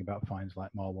great thing about finds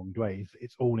like Ma Wong Dui is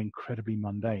it's all incredibly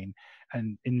mundane,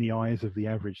 and in the eyes of the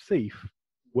average thief,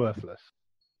 worthless.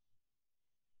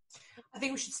 I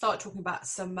think we should start talking about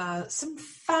some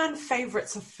fan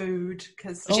favourites of food,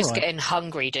 because you're just getting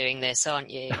hungry doing this, aren't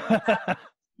you?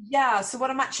 Yeah. So what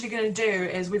I'm actually going to do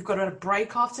is we've got a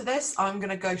break after this. I'm going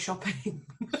to go shopping.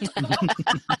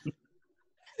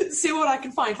 See what I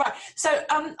can find. Right. So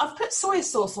I've put soy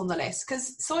sauce on the list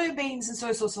because soybeans and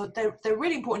soy sauce they're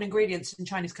really important ingredients in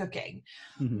Chinese cooking.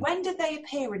 Mm-hmm. When did they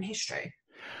appear in history?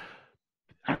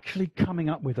 Actually, coming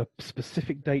up with a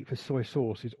specific date for soy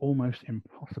sauce is almost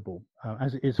impossible,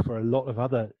 as it is for a lot of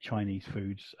other Chinese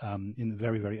foods in the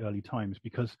very, very early times,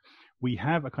 because we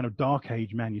have a kind of Dark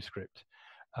Age manuscript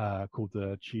called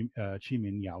the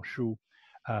Qimin Yao Shu,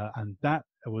 and that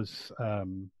was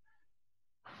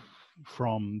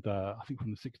from the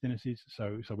 6th dynasties.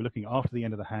 So we're looking after the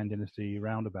end of the Han Dynasty,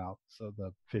 around about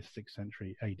the 5th, 6th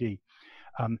century AD.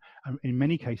 And in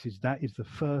many cases, that is the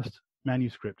first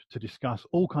manuscript to discuss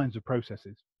all kinds of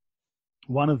processes,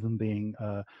 one of them being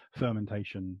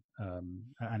fermentation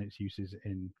and its uses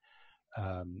in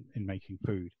making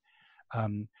food.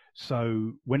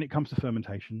 So when it comes to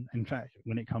fermentation, in fact,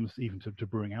 when it comes even to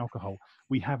brewing alcohol,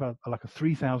 we have a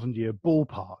 3,000-year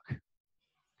ballpark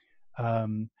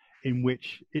in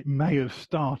which it may have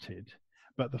started,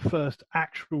 but the first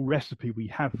actual recipe we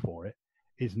have for it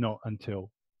is not until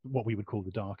what we would call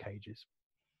the Dark Ages.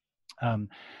 And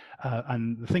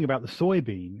the thing about the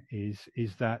soybean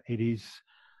is that it is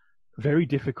very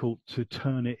difficult to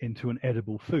turn it into an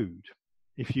edible food.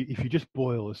 If you just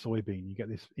boil a soybean, you get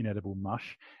this inedible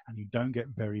mush, and you don't get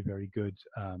very, very good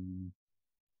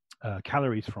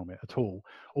calories from it at all.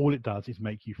 All it does is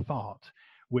make you fart,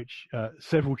 which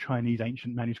several Chinese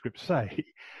ancient manuscripts say.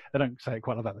 They don't say it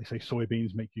quite like that. They say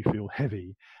soybeans make you feel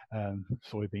heavy,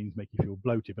 soybeans make you feel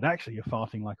bloated, but actually you're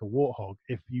farting like a warthog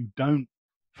if you don't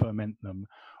ferment them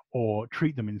or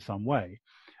treat them in some way.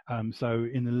 So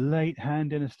in the late Han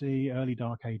Dynasty, early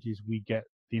Dark Ages, we get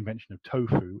the invention of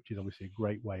tofu, which is obviously a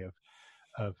great way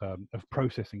of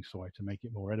processing soy to make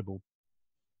it more edible.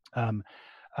 And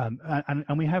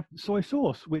we have soy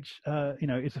sauce, which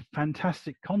is a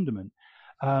fantastic condiment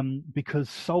because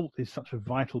salt is such a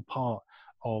vital part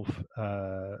of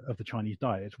the Chinese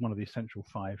diet. It's one of the essential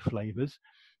 5 flavors,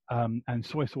 and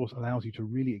soy sauce allows you to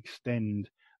really extend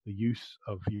the use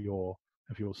of your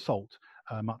salt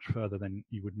much further than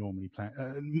you would normally plan,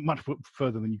 much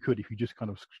further than you could if you just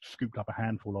kind of scooped up a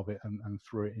handful of it and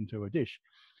threw it into a dish.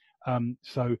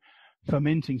 So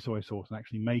fermenting soy sauce and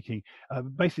actually making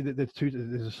basically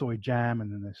there's a soy jam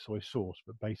and then there's soy sauce,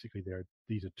 but basically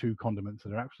these are 2 condiments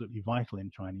that are absolutely vital in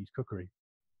Chinese cookery,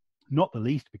 not the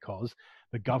least because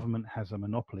the government has a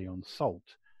monopoly on salt.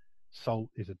 Salt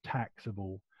is a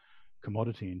taxable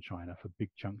commodity in China for big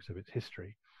chunks of its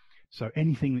history. So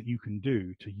anything that you can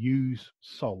do to use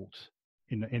salt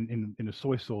in a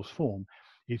soy sauce form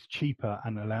is cheaper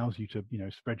and allows you to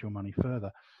spread your money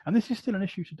further. And this is still an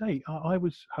issue today. I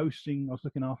was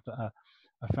looking after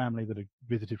a family that had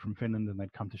visited from Finland, and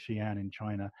they'd come to Xi'an in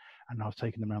China, and I was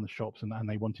taking them around the shops, and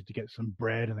they wanted to get some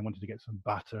bread and they wanted to get some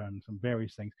butter and some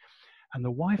various things. And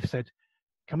the wife said,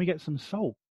 "Can we get some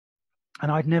salt?"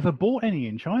 And I'd never bought any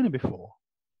in China before.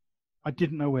 I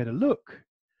didn't know where to look.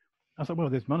 I was like, well,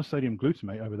 there's monosodium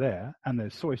glutamate over there, and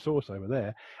there's soy sauce over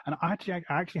there. And I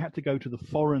actually had to go to the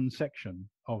foreign section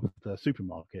of the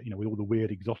supermarket, with all the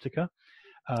weird exotica.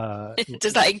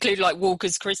 Does that include like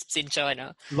Walker's crisps in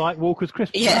China? Like Walker's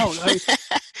crisps? Yeah. Well,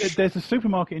 there's a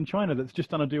supermarket in China that's just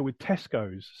done a deal with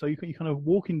Tesco's. So you're kind of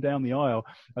walking down the aisle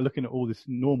and looking at all this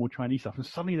normal Chinese stuff, and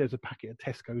suddenly there's a packet of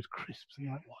Tesco's crisps. And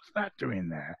you're like, what's that doing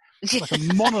there? It's like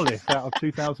a monolith out of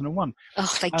 2001.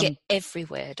 Oh, they get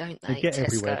everywhere, don't they? They get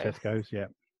everywhere, Tesco's, yeah.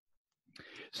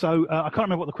 So I can't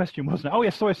remember what the question was now. Oh,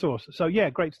 yes, soy sauce. So, yeah,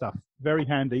 great stuff. Very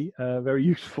handy, very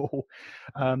useful.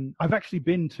 I've actually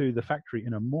been to the factory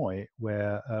in Amoy,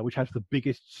 which has the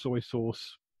biggest soy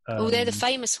sauce. They're the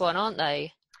famous one, aren't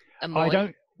they?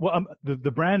 Amoy.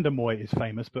 The brand Amoy is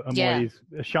famous, but Amoy is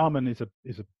Xiamen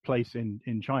is a place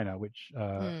in China which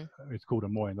is called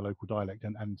Amoy in the local dialect,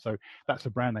 and so that's the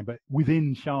brand name. But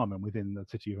within Xiamen, within the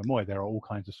city of Amoy, there are all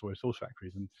kinds of soy sauce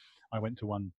factories, and I went to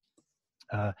one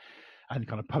and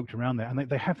kind of poked around there, and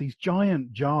they have these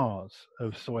giant jars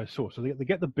of soy sauce. So they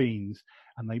get the beans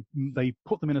and they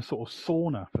put them in a sort of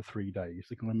sauna for 3 days.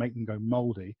 They kind of make them go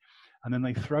moldy, and then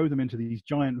they throw them into these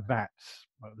giant vats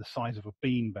the size of a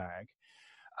bean bag.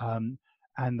 And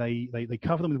they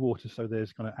cover them with water, so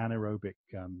there's kind of anaerobic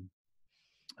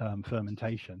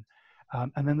fermentation,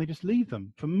 and then they just leave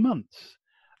them for months.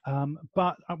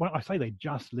 But when I say they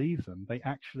just leave them, they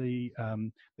actually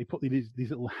they put these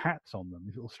little hats on them,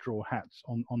 these little straw hats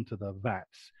onto the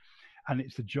vats, and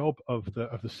it's the job of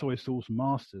the soy sauce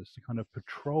masters to kind of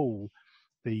patrol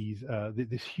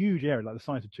this huge area, like the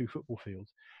size of 2 football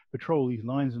fields, patrol these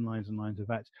lines and lines and lines of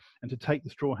vats, and to take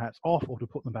the straw hats off or to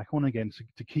put them back on again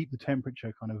to keep the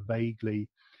temperature kind of vaguely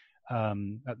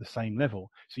at the same level.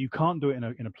 So you can't do it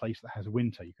in a place that has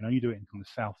winter. You can only do it in kind of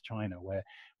South China where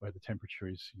the temperature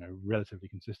is relatively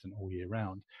consistent all year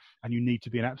round, and you need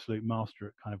to be an absolute master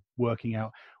at kind of working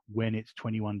out when it's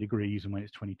 21 degrees and when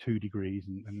it's 22 degrees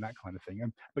and that kind of thing.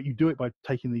 But you do it by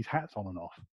taking these hats on and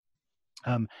off.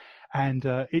 And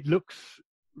it looks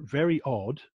very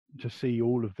odd to see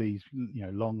all of these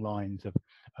long lines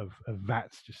of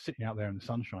vats just sitting out there in the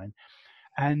sunshine.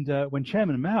 And when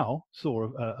Chairman Mao saw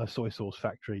a soy sauce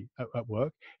factory at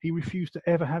work, he refused to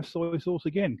ever have soy sauce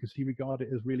again because he regarded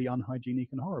it as really unhygienic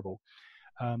and horrible.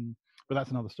 But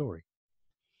that's another story.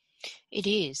 It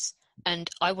is. And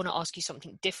I want to ask you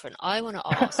something different. I want to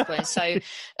ask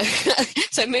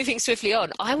so moving swiftly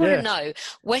on, I want to know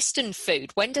Western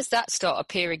food, when does that start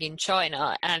appearing in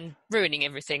China and ruining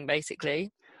everything,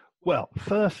 basically? Well,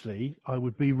 firstly, I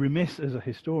would be remiss as a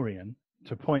historian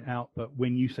to point out that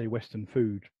when you say Western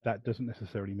food, that doesn't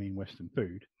necessarily mean Western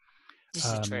food. This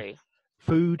is true.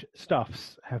 Food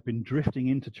stuffs have been drifting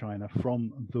into China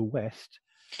from the West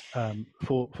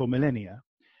for millennia.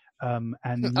 And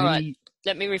all right,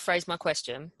 let me rephrase my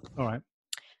question. All right.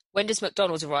 When does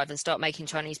McDonald's arrive and start making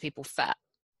Chinese people fat?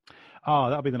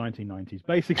 That'll be the 1990s.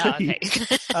 Basically,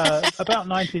 about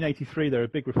 1983, there are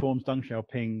big reforms. Deng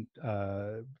Xiaoping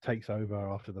takes over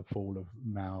after the fall of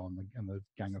Mao and the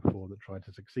Gang of Four that tried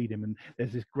to succeed him. And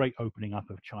there's this great opening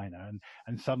up of China.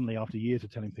 And suddenly, after years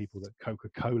of telling people that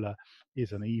Coca-Cola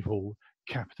is an evil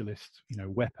capitalist,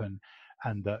 weapon,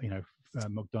 and that,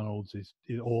 McDonald's is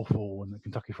awful and the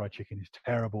Kentucky Fried Chicken is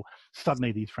terrible,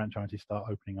 suddenly these franchises start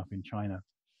opening up in China.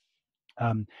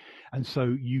 And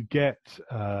so you get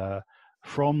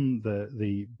from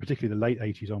the particularly the late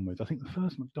 80s onwards. I think the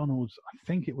first McDonald's,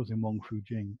 it was in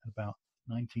Wangfujing about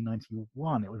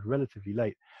 1991. It was relatively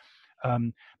late,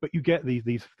 but you get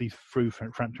these food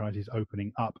franchises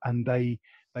opening up, and they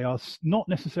are not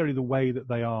necessarily the way that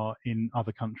they are in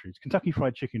other countries. Kentucky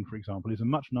Fried Chicken, for example, is a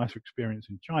much nicer experience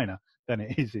in China than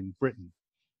it is in Britain.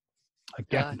 I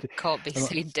can't be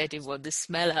seen dead in one. The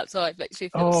smell outside makes me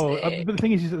feel sick. But the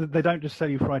thing is that they don't just sell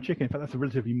you fried chicken. In fact, that's a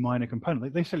relatively minor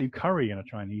component. They sell you curry in a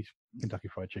Chinese Kentucky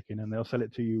Fried Chicken, and they'll sell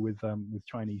it to you with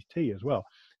Chinese tea as well.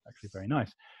 Actually, very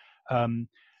nice. And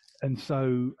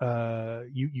so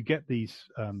you get these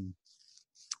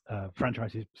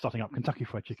franchises starting up. Kentucky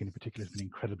Fried Chicken, in particular, has been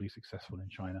incredibly successful in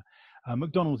China.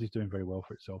 McDonald's is doing very well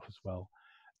for itself as well.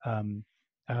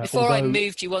 Before I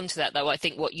moved you onto that, though, I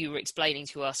think what you were explaining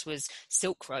to us was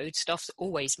Silk Road stuff's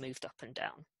always moved up and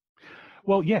down.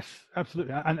 Well, yes,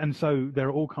 absolutely. And so there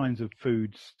are all kinds of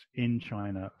foods in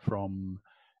China from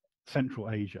Central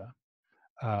Asia,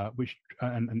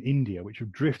 and India, which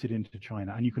have drifted into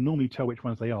China. And you can normally tell which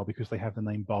ones they are because they have the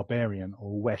name barbarian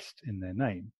or West in their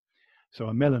name. So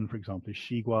a melon, for example, is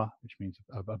shigua, which means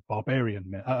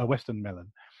a Western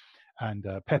melon. And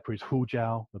pepper is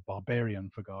hujiao, the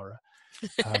barbarian for gara.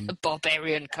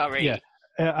 Barbarian curry. Yeah.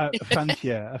 A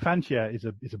fantia is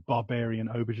a barbarian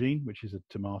aubergine, which is a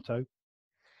tomato.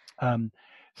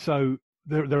 So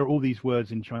there are all these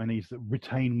words in Chinese that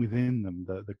retain within them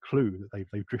the clue that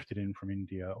they've drifted in from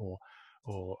India or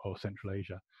Central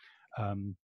Asia.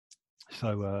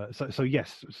 So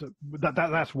yes, so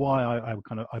that's why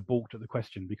I balked at the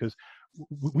question, because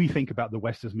we think about the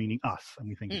West as meaning us, and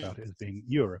we think about it as being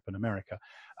Europe and America,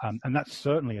 and that's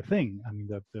certainly a thing. I mean,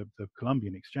 the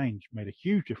Columbian Exchange made a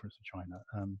huge difference to China,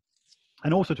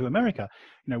 and also to America.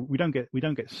 You know, we don't get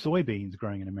soybeans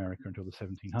growing in America until the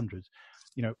 1700s.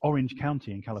 You know, Orange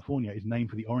County in California is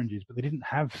named for the oranges, but they didn't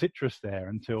have citrus there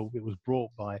until it was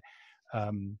brought by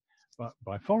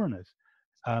foreigners.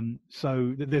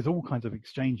 So there's all kinds of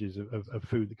exchanges of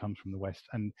food that comes from the West,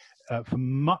 and for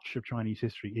much of Chinese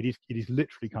history, it is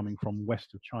literally coming from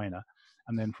west of China,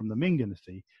 and then from the Ming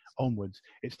Dynasty onwards,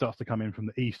 it starts to come in from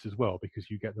the east as well, because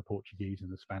you get the Portuguese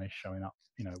and the Spanish showing up,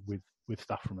 you know, with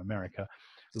stuff from America,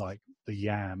 like the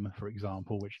yam, for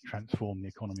example, which transformed the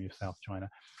economy of South China,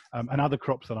 and other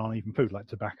crops that aren't even food, like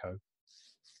tobacco,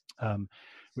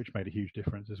 which made a huge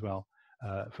difference as well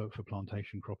for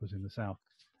plantation croppers in the South.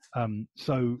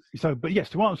 But yes,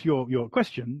 to answer your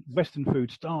question, Western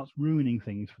food starts ruining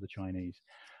things for the Chinese,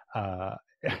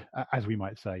 as we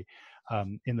might say,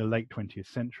 in the late 20th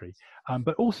century.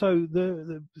 But also,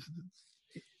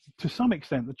 to some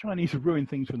extent, the Chinese have ruined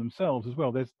things for themselves as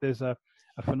well. There's a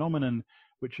phenomenon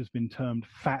which has been termed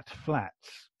fat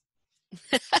flats,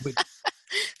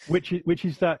 which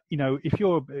is that, you know, if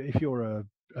you're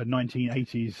a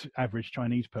 1980s average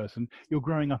Chinese person, you're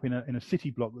growing up in a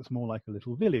city block that's more like a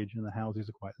little village, and the houses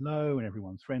are quite low and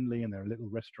everyone's friendly, and there are little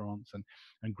restaurants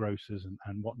and grocers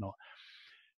and whatnot.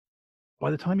 By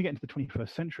the time you get into the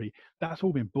 21st century, that's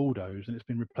all been bulldozed and it's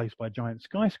been replaced by a giant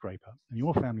skyscraper. And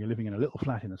your family are living in a little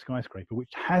flat in a skyscraper,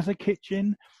 which has a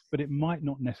kitchen, but it might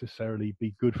not necessarily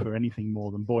be good for anything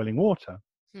more than boiling water.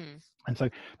 And so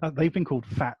they've been called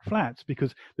fat flats,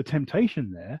 because the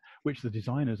temptation there, which the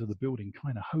designers of the building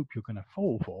kind of hope you're going to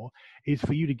fall for, is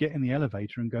for you to get in the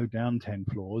elevator and go down 10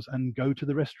 floors and go to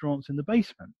the restaurants in the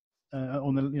basement,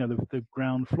 on the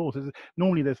ground floors.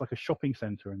 Normally there's like a shopping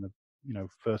center in the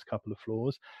first couple of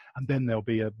floors, and then there'll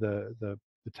be the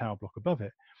tower block above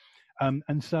it.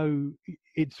 And so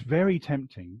it's very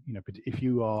tempting, if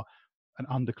you are an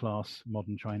underclass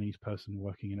modern Chinese person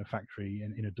working in a factory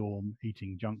in a dorm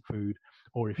eating junk food,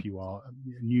 or if you are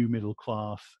new middle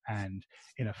class and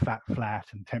in a fat flat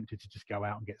and tempted to just go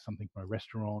out and get something from a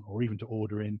restaurant or even to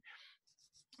order in.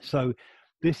 So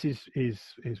this is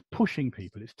pushing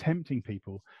people, it's tempting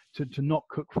people to not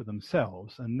cook for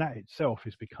themselves, and that itself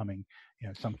is becoming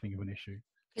something of an issue.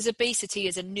 Because obesity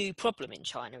is a new problem in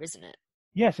China, isn't it?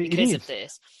 Yes, it is. Because of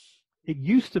this. It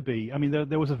used to be. I mean,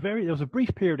 there was a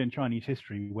brief period in Chinese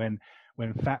history when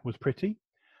fat was pretty.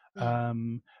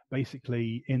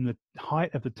 Basically, in the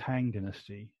height of the Tang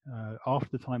Dynasty, after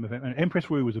the time of Empress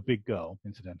Wu was a big girl,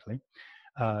 incidentally,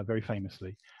 very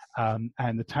famously,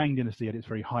 and the Tang Dynasty at its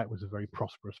very height was a very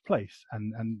prosperous place.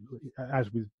 And as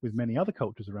with many other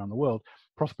cultures around the world,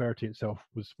 prosperity itself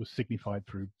was signified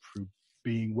through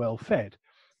being well fed,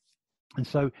 and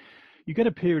so you get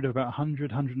a period of about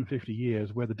 100, 150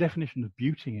 years where the definition of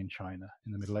beauty in China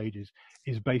in the Middle Ages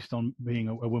is based on being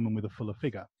a woman with a fuller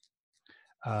figure.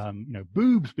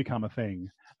 Boobs become a thing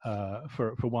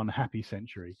for one happy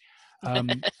century,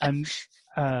 and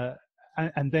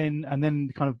then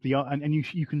kind of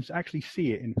you can actually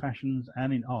see it in fashions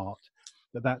and in art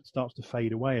that starts to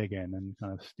fade away again, and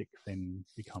kind of stick thin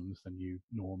becomes the new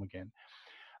norm again.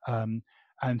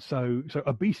 And so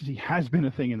obesity has been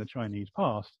a thing in the Chinese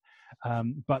past.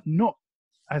 But not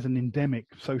as an endemic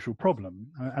social problem.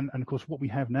 And of course, what we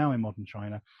have now in modern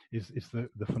China is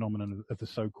the phenomenon of the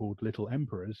so-called little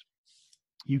emperors.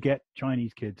 You get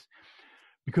Chinese kids,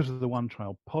 because of the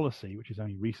one-child policy, which has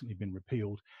only recently been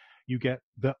repealed, you get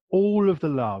all of the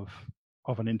love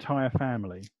of an entire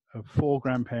family of 4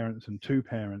 grandparents and 2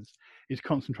 parents is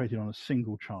concentrated on a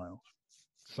single child.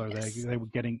 So yes. They were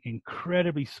getting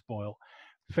incredibly spoiled,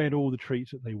 fed all the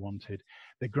treats that they wanted.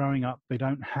 They're growing up, they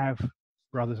don't have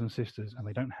brothers and sisters, and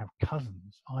they don't have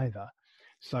cousins either.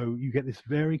 So you get this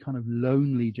very kind of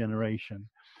lonely generation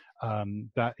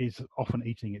that is often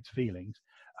eating its feelings.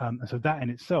 And so that in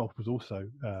itself was also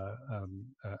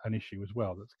an issue as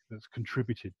well that's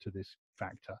contributed to this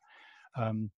factor.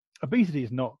 Obesity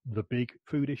is not the big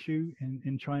food issue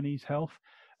in Chinese health.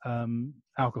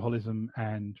 Alcoholism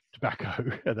and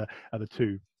tobacco are the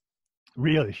 2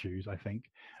 real issues, I think,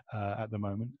 at the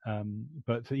moment.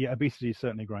 But obesity is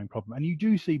certainly a growing problem, and you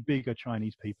do see bigger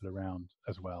Chinese people around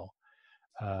as well.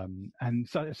 And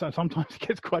so sometimes it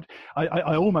gets quite.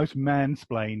 I almost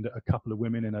mansplained a couple of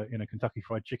women in a Kentucky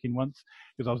Fried Chicken once,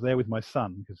 because I was there with my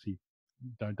son, because he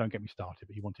don't get me started,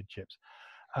 but he wanted chips.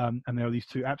 And there are these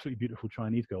two absolutely beautiful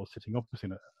Chinese girls sitting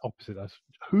opposite us,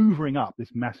 hoovering up this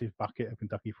massive bucket of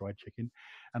Kentucky Fried Chicken.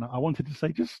 And I wanted to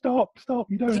say, just stop.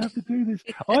 You don't have to do this.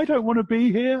 I don't want to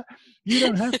be here. You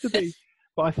don't have to be.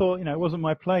 But I thought, it wasn't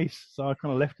my place. So I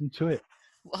kind of left them to it.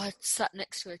 I sat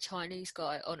next to a Chinese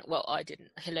guy I didn't,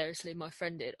 hilariously, my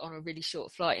friend did, on a really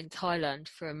short flight in Thailand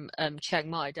from Chiang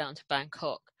Mai down to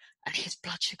Bangkok. And his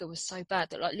blood sugar was so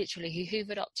bad that, like, literally he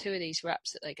hoovered up 2 of these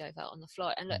wraps that they gave out on the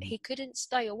flight. And he couldn't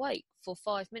stay awake for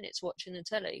 5 minutes watching the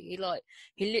telly.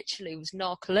 He literally was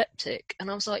narcoleptic. And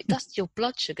I was like, that's your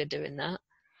blood sugar doing that.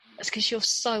 That's because you're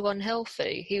so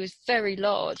unhealthy. He was very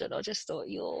large, and I just thought,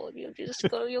 you're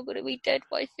going to be dead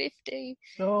by 50.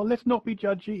 Oh, let's not be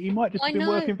judgy. He might just have been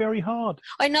working very hard.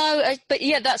 I know, but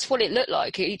yeah, that's what it looked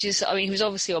like. He was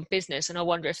obviously on business, and I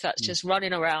wonder if that's just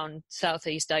running around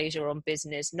Southeast Asia on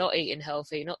business, not eating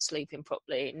healthy, not sleeping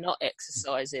properly, not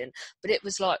exercising. But it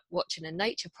was like watching a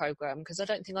nature program, because I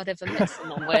don't think I'd ever met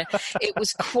someone where it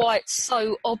was quite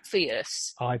so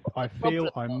obvious. I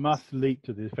feel I must leap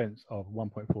to the defense of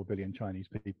 1.4 billion Chinese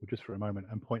people just for a moment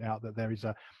and point out that there is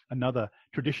another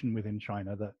tradition within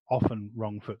China that often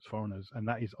wrong-foots foreigners, and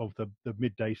that is of the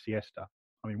midday siesta.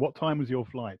 I mean, what time was your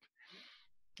flight?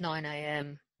 9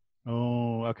 a.m.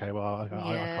 Oh, okay. Well, I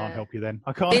can't help you then.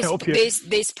 I can't help you.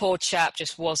 This poor chap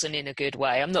just wasn't in a good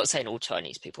way. I'm not saying all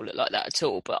Chinese people look like that at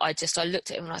all, but I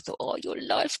looked at him and I thought, oh, your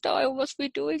lifestyle must be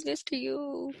doing this to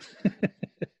you.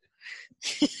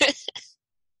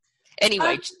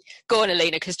 Anyway, go on,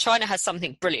 Alina, because China has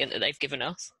something brilliant that they've given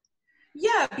us.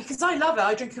 Yeah, because I love it.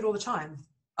 I drink it all the time.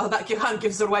 Oh, that kind of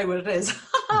gives it away what it is.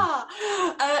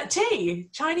 Tea,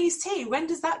 Chinese tea. When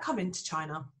does that come into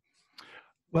China?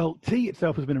 Well, tea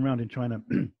itself has been around in China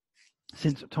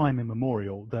since time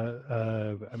immemorial.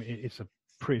 It's a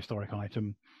prehistoric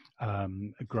item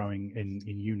growing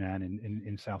in Yunnan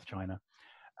in South China.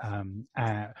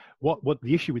 What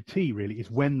the issue with tea really is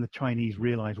when the Chinese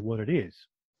realize what it is.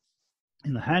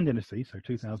 In the Han Dynasty, so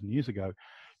 2,000 years ago,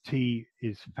 tea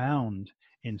is found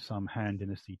in some Han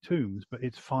Dynasty tombs, but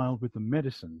it's filed with the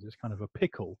medicines. It's kind of a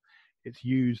pickle. It's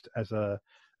used as a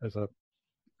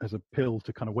pill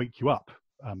to kind of wake you up,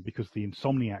 because the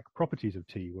insomniac properties of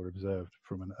tea were observed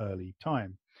from an early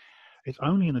time. It's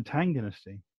only in the Tang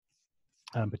Dynasty,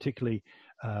 particularly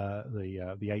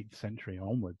the 8th century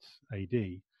onwards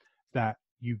AD, that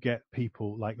you get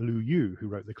people like Lu Yu, who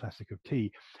wrote the classic of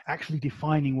tea, actually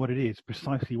defining what it is,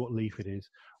 precisely what leaf it is,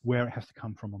 where it has to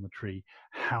come from on the tree,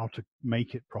 how to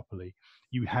make it properly.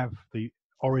 You have the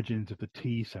origins of the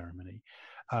tea ceremony.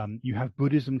 You have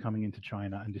Buddhism coming into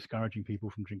China and discouraging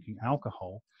people from drinking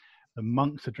alcohol. The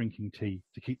monks are drinking tea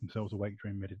to keep themselves awake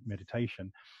during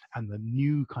meditation. And the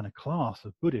new kind of class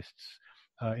of Buddhists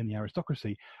in the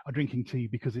aristocracy are drinking tea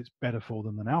because it's better for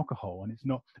them than alcohol. And it's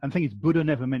not. And the thing is, Buddha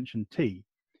never mentioned tea.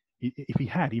 If he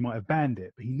had, he might have banned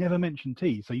it, but he never mentioned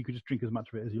tea, so you could just drink as much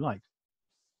of it as you liked.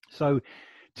 So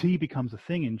tea becomes a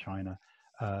thing in China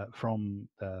from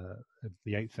the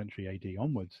 8th century AD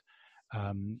onwards.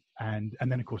 And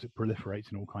then, of course, it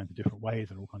proliferates in all kinds of different ways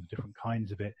and all kinds of different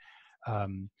kinds of it.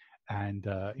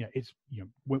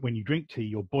 When you drink tea,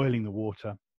 you're boiling the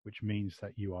water, which means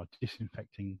that you are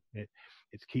disinfecting it.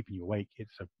 It's keeping you awake.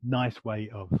 It's a nice way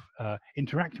of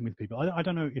interacting with people. I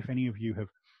don't know if any of you have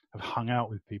hung out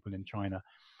with people in China,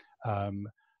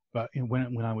 but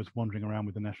when I was wandering around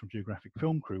with the National Geographic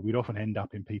film crew, we'd often end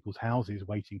up in people's houses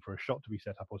waiting for a shot to be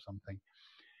set up or something.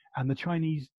 And the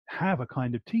Chinese have a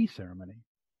kind of tea ceremony.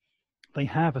 They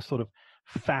have a sort of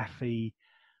faffy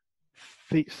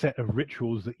set of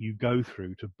rituals that you go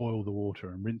through to boil the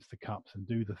water and rinse the cups and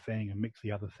do the thing and mix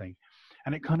the other thing.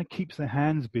 And it kind of keeps their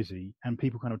hands busy and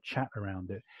people kind of chat around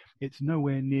it. It's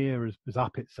nowhere near as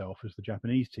up itself as the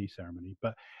Japanese tea ceremony,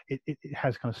 but it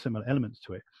has kind of similar elements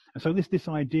to it. And so this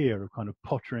idea of kind of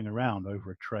pottering around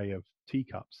over a tray of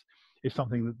teacups is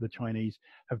something that the Chinese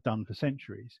have done for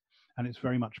centuries. And it's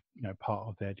very much, part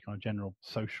of their kind of general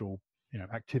social,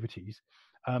 activities.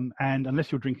 And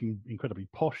unless you're drinking incredibly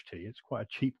posh tea, it's quite a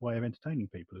cheap way of entertaining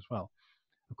people as well.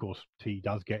 Of course, tea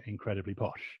does get incredibly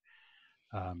posh.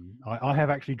 I have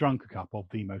actually drunk a cup of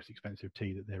the most expensive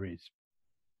tea that there is.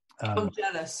 I'm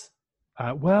jealous.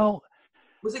 Well,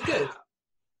 was it good?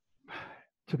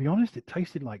 To be honest, it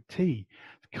tasted like tea.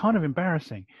 It's kind of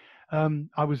embarrassing.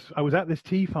 I was at this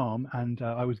tea farm and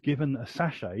I was given a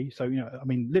sachet. So,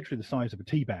 literally the size of a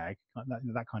tea bag, like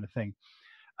that kind of thing.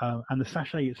 And the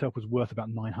sachet itself was worth about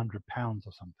 £900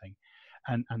 or something.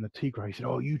 And the tea grower said,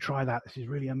 "Oh, you try that. This is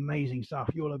really amazing stuff.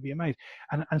 You'll be amazed."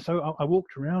 And so I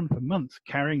walked around for months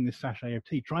carrying this sachet of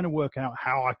tea, trying to work out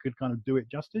how I could kind of do it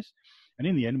justice. And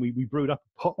in the end, we brewed up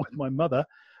a pot with my mother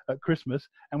at Christmas,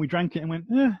 and we drank it and went,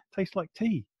 tastes like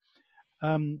tea.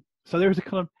 So there is a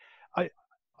kind of,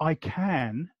 I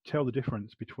can tell the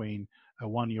difference between a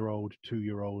 1-year-old,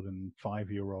 2-year-old, and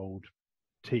 5-year-old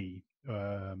tea,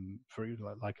 for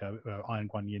like a Iron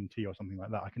Guanyin tea or something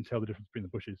like that. I can tell the difference between the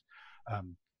bushes,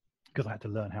 because I had to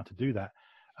learn how to do that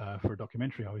for a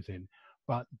documentary I was in.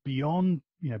 But beyond,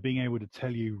 being able to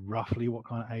tell you roughly what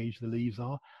kind of age the leaves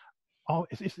are,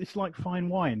 it's like fine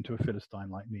wine to a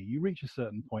Philistine like me. You reach a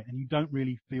certain point and you don't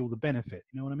really feel the benefit.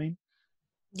 You know what I mean?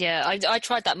 Yeah, I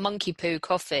tried that monkey poo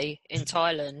coffee in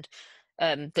Thailand.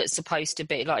 That's supposed to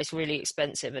be like, it's really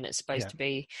expensive, and it's supposed Yeah. to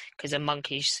be because a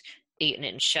monkey's eaten it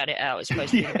and shat it out. It's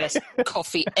supposed to be Yeah. the best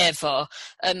coffee ever.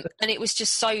 And it was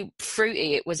just so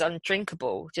fruity, it was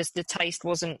undrinkable. Just the taste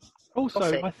wasn't Also,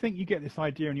 coffee. I think you get this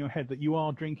idea in your head that you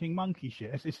are drinking monkey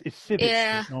shit. It's civic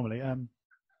Yeah. shit normally.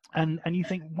 And you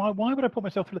think, why would I put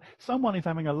myself through? Someone is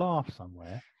having a laugh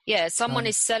somewhere. Yeah, someone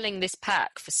is selling this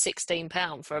pack for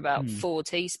 £16 for about 4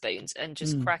 teaspoons and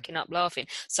just cracking up laughing.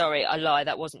 Sorry, I lie.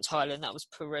 That wasn't Thailand. That was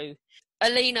Peru.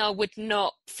 Alina would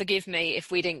not forgive me if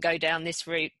we didn't go down this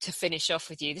route to finish off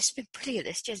with you. This has been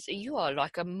brilliant. You are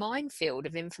like a minefield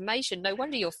of information. No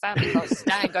wonder your family can't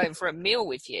stand going for a meal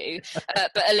with you.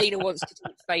 But Alina wants to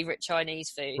talk favourite Chinese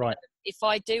food. Right. If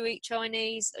I do eat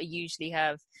Chinese, I usually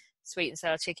have sweet and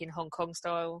sour chicken Hong Kong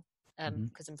style,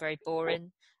 because I'm very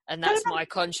boring. And that's my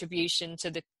contribution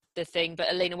to the thing.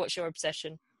 But Alina, what's your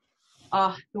obsession?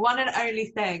 The one and only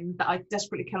thing that I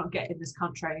desperately cannot get in this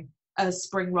country are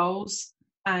spring rolls.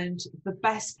 And the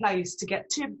best place to get,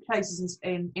 2 places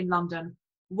in London.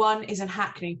 One is in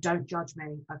Hackney. Don't judge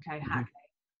me, okay,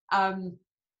 Hackney.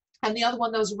 And the other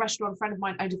one, there was a restaurant, a friend of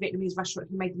mine owned a Vietnamese restaurant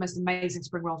who made the most amazing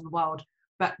spring rolls in the world,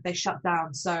 but they shut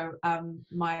down. So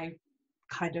my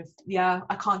kind of,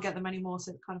 I can't get them anymore,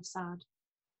 so it's kind of sad.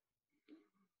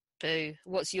 Boo.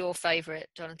 What's your favourite,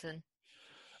 Jonathan?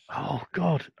 Oh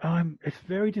God, it's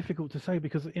very difficult to say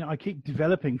because I keep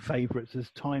developing favourites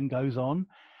as time goes on,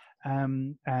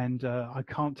 and I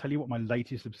can't tell you what my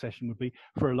latest obsession would be.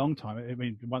 For a long time, I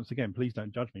mean, once again, please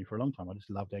don't judge me. For a long time, I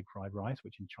just loved egg fried rice,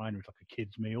 which in China is like a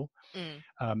kid's meal.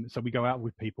 So we go out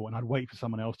with people, and I'd wait for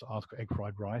someone else to ask for egg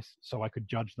fried rice so I could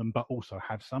judge them, but also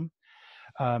have some.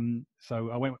 So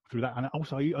I went through that, and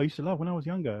also I used to love, when I was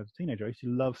younger, as a teenager, I used to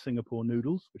love Singapore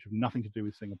noodles, which have nothing to do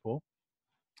with Singapore.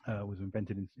 Was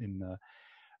invented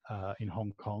in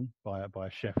Hong Kong by a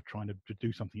chef trying to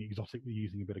do something exotic with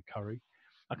using a bit of curry.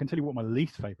 I can tell you what my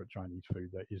least favourite Chinese food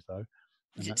that is, though.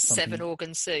 Is it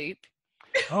 7-organ soup?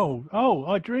 Oh!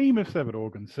 I dream of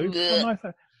 7-organ soup. Oh,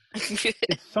 nice.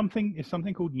 It's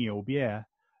something called niu bie,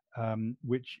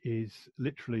 which is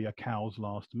literally a cow's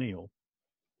last meal.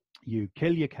 You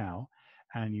kill your cow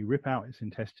and you rip out its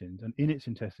intestines, and in its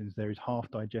intestines there is half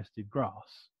digested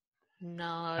grass.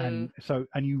 No.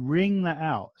 And you wring that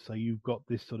out, so you've got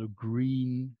this sort of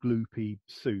green gloopy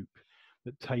soup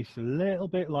that tastes a little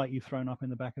bit like you've thrown up in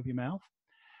the back of your mouth,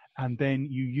 and then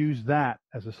you use that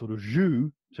as a sort of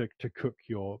jus to cook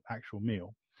your actual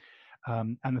meal.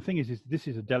 And the thing is this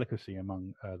is a delicacy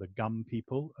among the Gum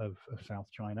people of South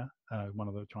China, one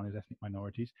of the China's ethnic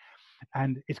minorities.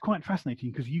 And it's quite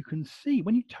fascinating because you can see,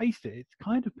 when you taste it, it's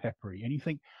kind of peppery. And you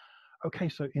think, okay,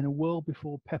 so in a world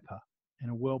before pepper, in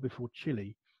a world before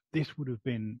chili, this would have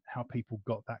been how people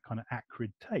got that kind of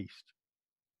acrid taste.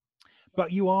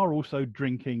 But you are also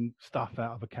drinking stuff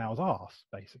out of a cow's arse,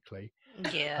 basically.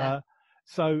 Yeah.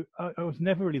 So I was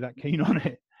never really that keen on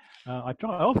it. I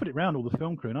offered it round all the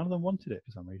film crew, and none of them wanted it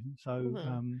for some reason. So,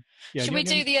 Should we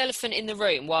do the elephant in the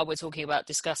room while we're talking about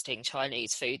disgusting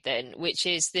Chinese food then, which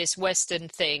is this Western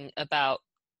thing about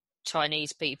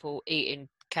Chinese people eating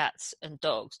cats and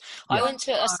dogs? Yeah.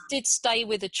 I did stay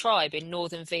with a tribe in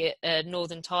northern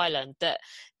Thailand that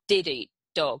did eat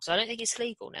dogs. I don't think it's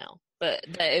legal now, but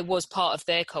it was part of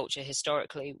their culture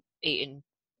historically, eating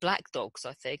black dogs,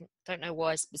 I think. Don't know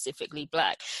why specifically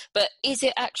black. But is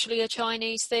it actually a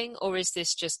Chinese thing, or is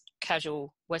this just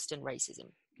casual Western racism?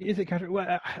 Is it casual?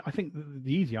 Well, I think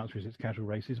the easy answer is it's casual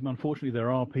racism. Unfortunately, there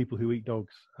are people who eat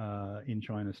dogs in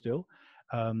China still.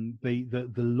 The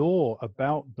law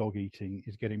about dog eating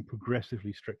is getting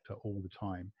progressively stricter all the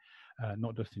time,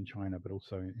 not just in China, but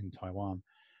also in Taiwan.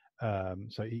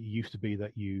 So it used to be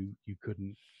that you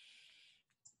couldn't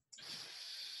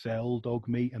sell dog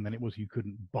meat, and then it was you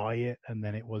couldn't buy it, and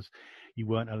then it was you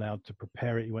weren't allowed to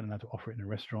prepare it, you weren't allowed to offer it in a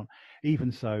restaurant.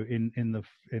 Even so, in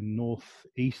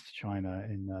northeast China,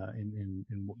 in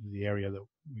the area that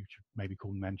we should maybe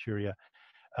call Manchuria,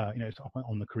 it's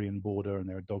on the Korean border, and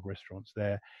there are dog restaurants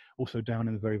there. Also down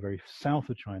in the very, very south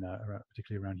of China,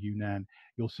 particularly around Yunnan,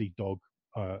 you'll see dog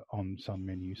on some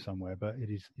menu somewhere, but it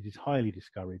is highly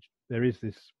discouraged. There is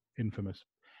this infamous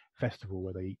festival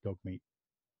where they eat dog meat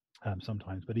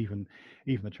sometimes. But even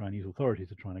the Chinese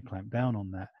authorities are trying to clamp down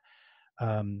on that.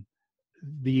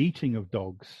 The eating of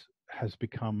dogs has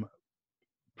become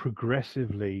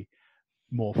progressively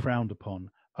more frowned upon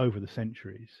over the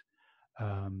centuries.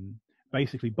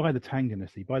 Basically, by the Tang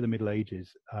Dynasty, by the Middle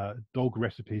Ages, dog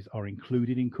recipes are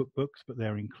included in cookbooks, but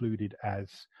they're included as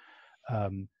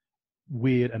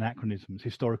weird anachronisms,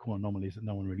 historical anomalies that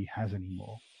no one really has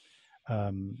anymore.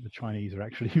 The Chinese are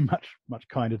actually much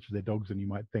kinder to their dogs than you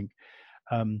might think.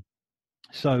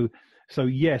 So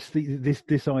yes,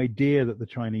 this idea that the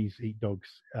Chinese eat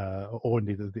dogs, or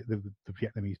indeed the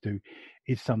Vietnamese do,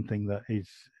 is something that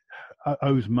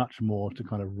owes much more to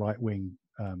kind of right-wing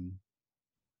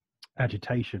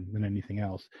agitation than anything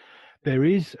else. There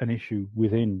is an issue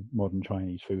within modern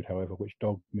Chinese food, however, which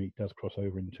dog meat does cross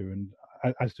over into, and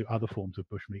as do other forms of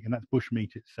bushmeat, and that's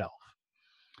bushmeat itself.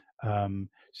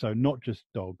 So not just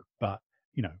dog, but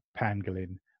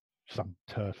pangolin, some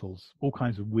turtles, all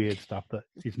kinds of weird stuff that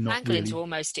is not Pangolins really are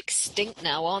almost extinct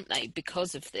now, aren't they,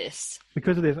 because of this?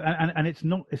 Because of this, and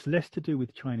it's less to do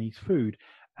with Chinese food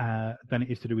than it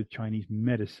is to do with Chinese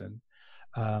medicine.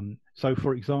 So,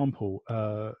 for example,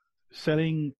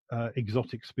 selling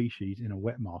exotic species in a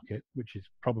wet market, which is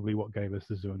probably what gave us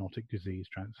the zoonotic disease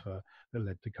transfer that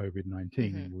led to COVID-19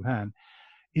 in Wuhan,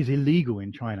 is illegal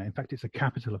in China. In fact, it's a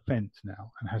capital offense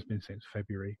now and has been since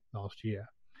February last year.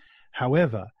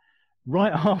 However,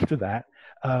 right after that,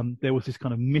 there was this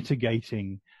kind of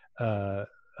mitigating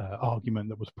argument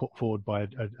that was put forward by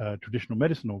a traditional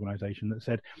medicine organization that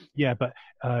said, yeah, but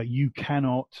you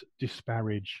cannot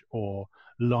disparage or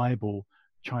libel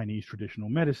Chinese traditional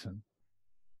medicine.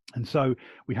 And so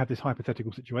we have this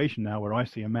hypothetical situation now where I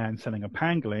see a man selling a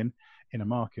pangolin in a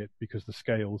market because the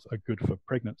scales are good for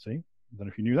pregnancy. I don't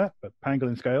know if you knew that, but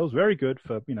pangolin scales, very good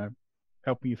for,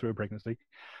 helping you through a pregnancy,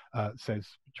 says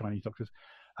Chinese doctors.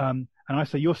 And I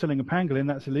say, you're selling a pangolin,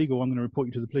 that's illegal, I'm going to report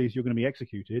you to the police, you're going to be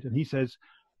executed. And he says,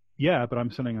 yeah, but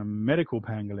I'm selling a medical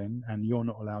pangolin and you're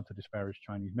not allowed to disparage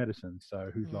Chinese medicine.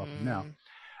 So who's laughing now?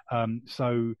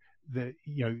 So the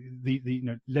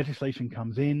legislation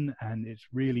comes in and it's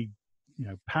really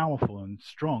powerful and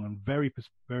strong and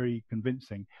very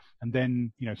convincing, and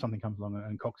then something comes along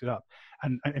and cocks it up.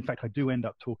 And in fact, I do end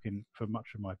up talking for much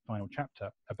of my final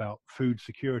chapter about food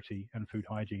security and food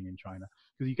hygiene in China,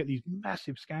 because you get these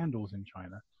massive scandals in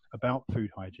China about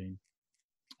food hygiene.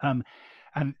 And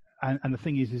the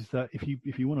thing is that if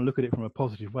you want to look at it from a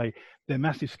positive way, they're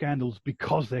massive scandals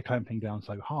because they're clamping down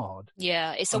so hard.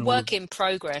 Yeah, it's a work in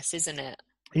progress, isn't it?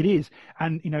 It is,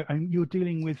 and you're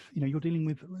dealing with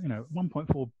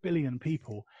 1.4 billion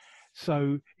people,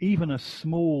 so even a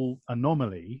small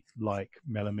anomaly like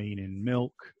melamine in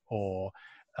milk or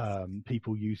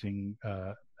people using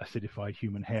acidified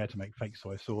human hair to make fake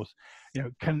soy sauce,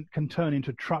 can turn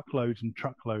into truckloads and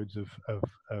truckloads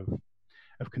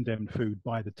of condemned food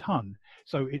by the ton.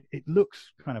 So it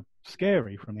looks kind of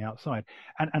scary from the outside.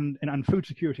 And food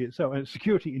security itself,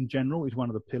 security in general, is one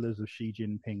of the pillars of Xi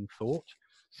Jinping thought.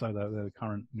 So the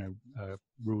current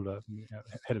ruler,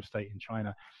 head of state in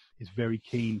China, is very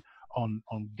keen on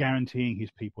guaranteeing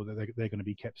his people that they're going to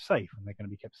be kept safe, and they're going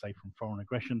to be kept safe from foreign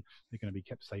aggression, they're going to be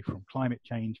kept safe from climate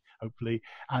change, hopefully,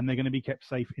 and they're going to be kept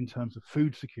safe in terms of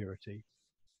food security.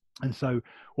 And so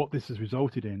what this has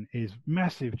resulted in is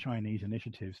massive Chinese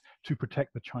initiatives to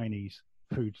protect the Chinese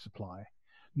food supply,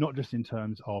 not just in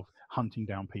terms of hunting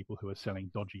down people who are selling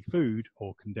dodgy food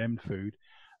or condemned food.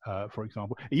 For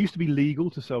example, it used to be legal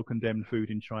to sell condemned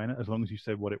food in China as long as you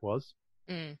said what it was.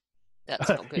 That's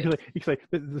not good. You can say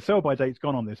the sell-by date's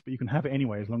gone on this, but you can have it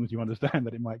anyway as long as you understand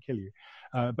that it might kill you.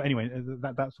 But anyway,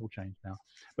 that's all changed now.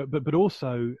 But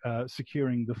also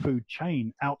securing the food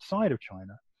chain outside of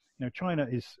China. China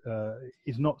is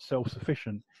not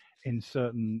self-sufficient in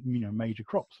certain major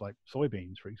crops like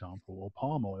soybeans, for example, or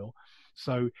palm oil.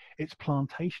 So it's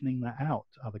plantationing that out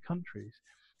to other countries.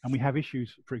 And we have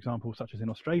issues, for example, such as in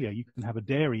Australia. You can have a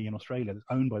dairy in Australia that's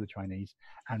owned by the Chinese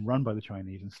and run by the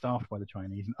Chinese and staffed by the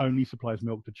Chinese and only supplies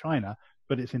milk to China,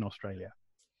 but it's in Australia.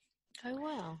 Oh,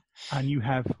 wow. And you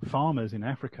have farmers in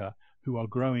Africa who are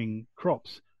growing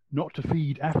crops not to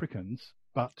feed Africans,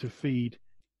 but to feed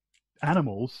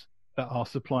animals that are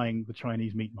supplying the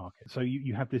Chinese meat market. So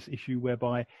you have this issue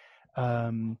whereby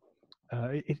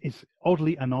it's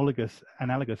oddly analogous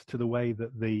to the way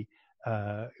that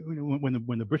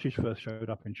when the British first showed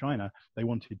up in China, they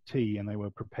wanted tea and they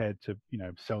were prepared to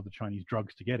sell the Chinese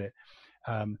drugs to get it.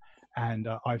 And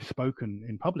I've spoken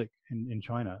in public in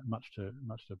China, much to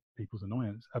people's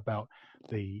annoyance, about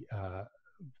the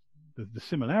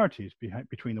similarities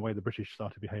between the way the British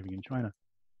started behaving in China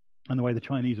and the way the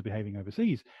Chinese are behaving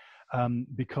overseas.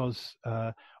 Because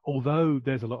although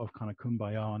there's a lot of kind of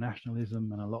kumbaya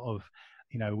nationalism and a lot of,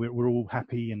 we're all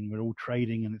happy and we're all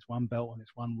trading and it's one belt and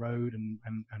it's one road and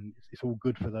it's all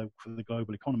good for the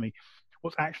global economy,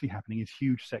 what's actually happening is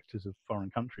huge sectors of foreign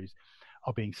countries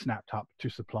are being snapped up to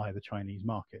supply the Chinese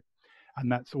market.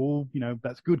 And that's all,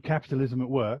 that's good capitalism at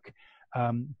work.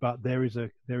 But there is a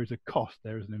cost,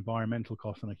 there is an environmental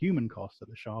cost and a human cost at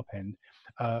the sharp end,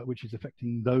 which is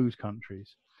affecting those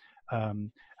countries.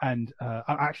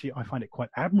 Actually, I find it quite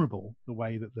admirable the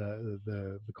way that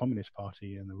the Communist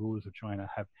Party and the rulers of China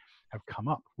have come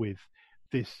up with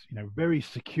this, very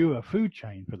secure food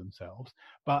chain for themselves.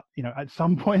 But, at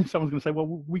some point, someone's going to say,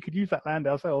 well, we could use that land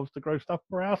ourselves to grow stuff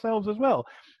for ourselves as well.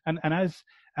 And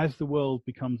as the world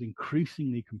becomes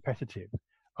increasingly competitive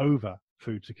over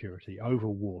food security, over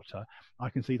water, I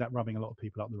can see that rubbing a lot of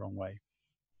people up the wrong way.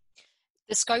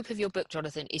 The scope of your book,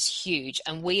 Jonathan, is huge,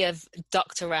 and we have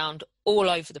ducked around all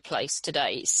over the place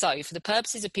today. So for the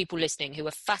purposes of people listening who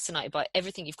are fascinated by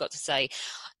everything you've got to say,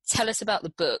 tell us about the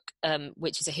book,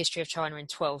 which is A History of China in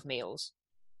 12 Meals.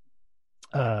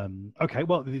 Okay,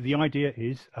 well, the idea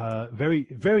is very,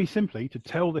 very simply to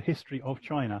tell the history of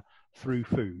China through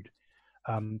food.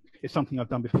 It's something I've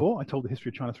done before. I told the history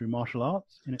of China through martial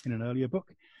arts in an earlier book.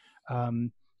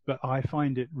 But I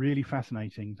find it really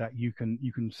fascinating that you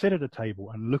can sit at a table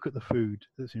and look at the food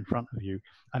that's in front of you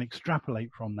and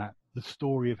extrapolate from that the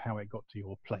story of how it got to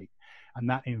your plate. And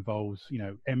that involves,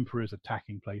 emperors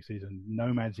attacking places and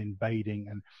nomads invading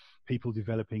and people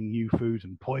developing new foods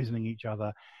and poisoning each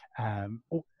other.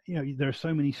 There are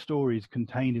so many stories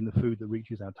contained in the food that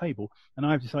reaches our table. And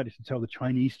I've decided to tell the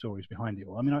Chinese stories behind it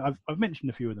all. I mean, I've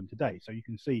mentioned a few of them today, so you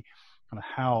can see kind of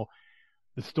how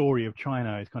the story of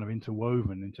China is kind of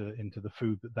interwoven into the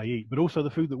food that they eat, but also the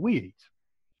food that we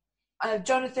eat.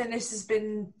 Jonathan, this has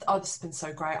been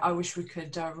so great. I wish we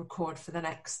could record for the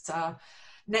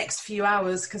next few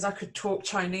hours because I could talk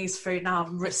Chinese food now.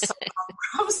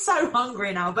 I'm so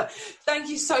hungry now, but thank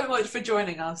you so much for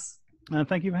joining us.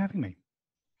 Thank you for having me.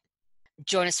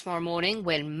 Join us tomorrow morning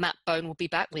when Matt Bone will be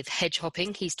back with Hedge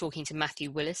Hopping. He's talking to Matthew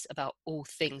Willis about all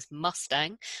things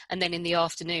Mustang. And then in the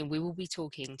afternoon, we will be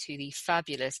talking to the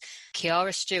fabulous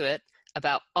Kiara Stewart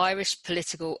about Irish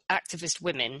political activist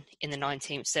women in the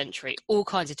 19th century, all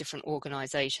kinds of different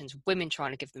organisations, women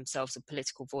trying to give themselves a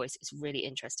political voice. It's really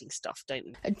interesting stuff,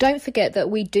 Don't forget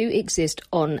that we do exist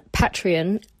on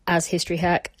Patreon as History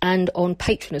Hack and on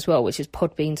Patreon as well, which is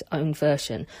Podbean's own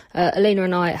version. Alina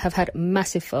and I have had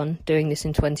massive fun doing this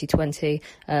in 2020,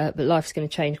 but life's going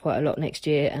to change quite a lot next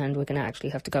year and we're going to actually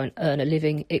have to go and earn a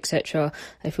living, etc.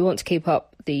 If we want to keep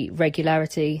up the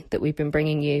regularity that we've been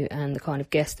bringing you and the kind of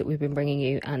guests that we've been bringing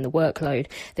you and the workload,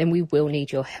 then we will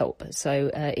need your help.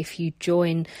 So if you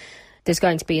join, there's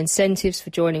going to be incentives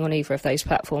for joining on either of those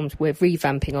platforms. We're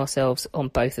revamping ourselves on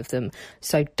both of them.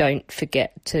 So don't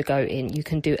forget to go in. You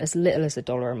can do as little as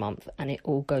 $1 a month and it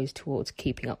all goes towards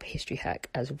keeping up History Hack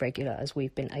as regular as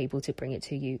we've been able to bring it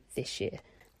to you this year.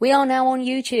 We are now on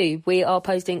YouTube. We are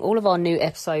posting all of our new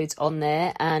episodes on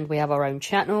there and we have our own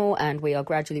channel and we are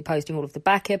gradually posting all of the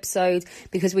back episodes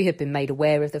because we have been made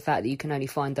aware of the fact that you can only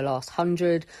find the last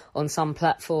 100 on some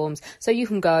platforms. So you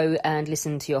can go and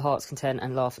listen to your heart's content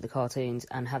and laugh at the cartoons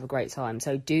and have a great time.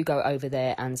 So do go over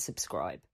there and subscribe.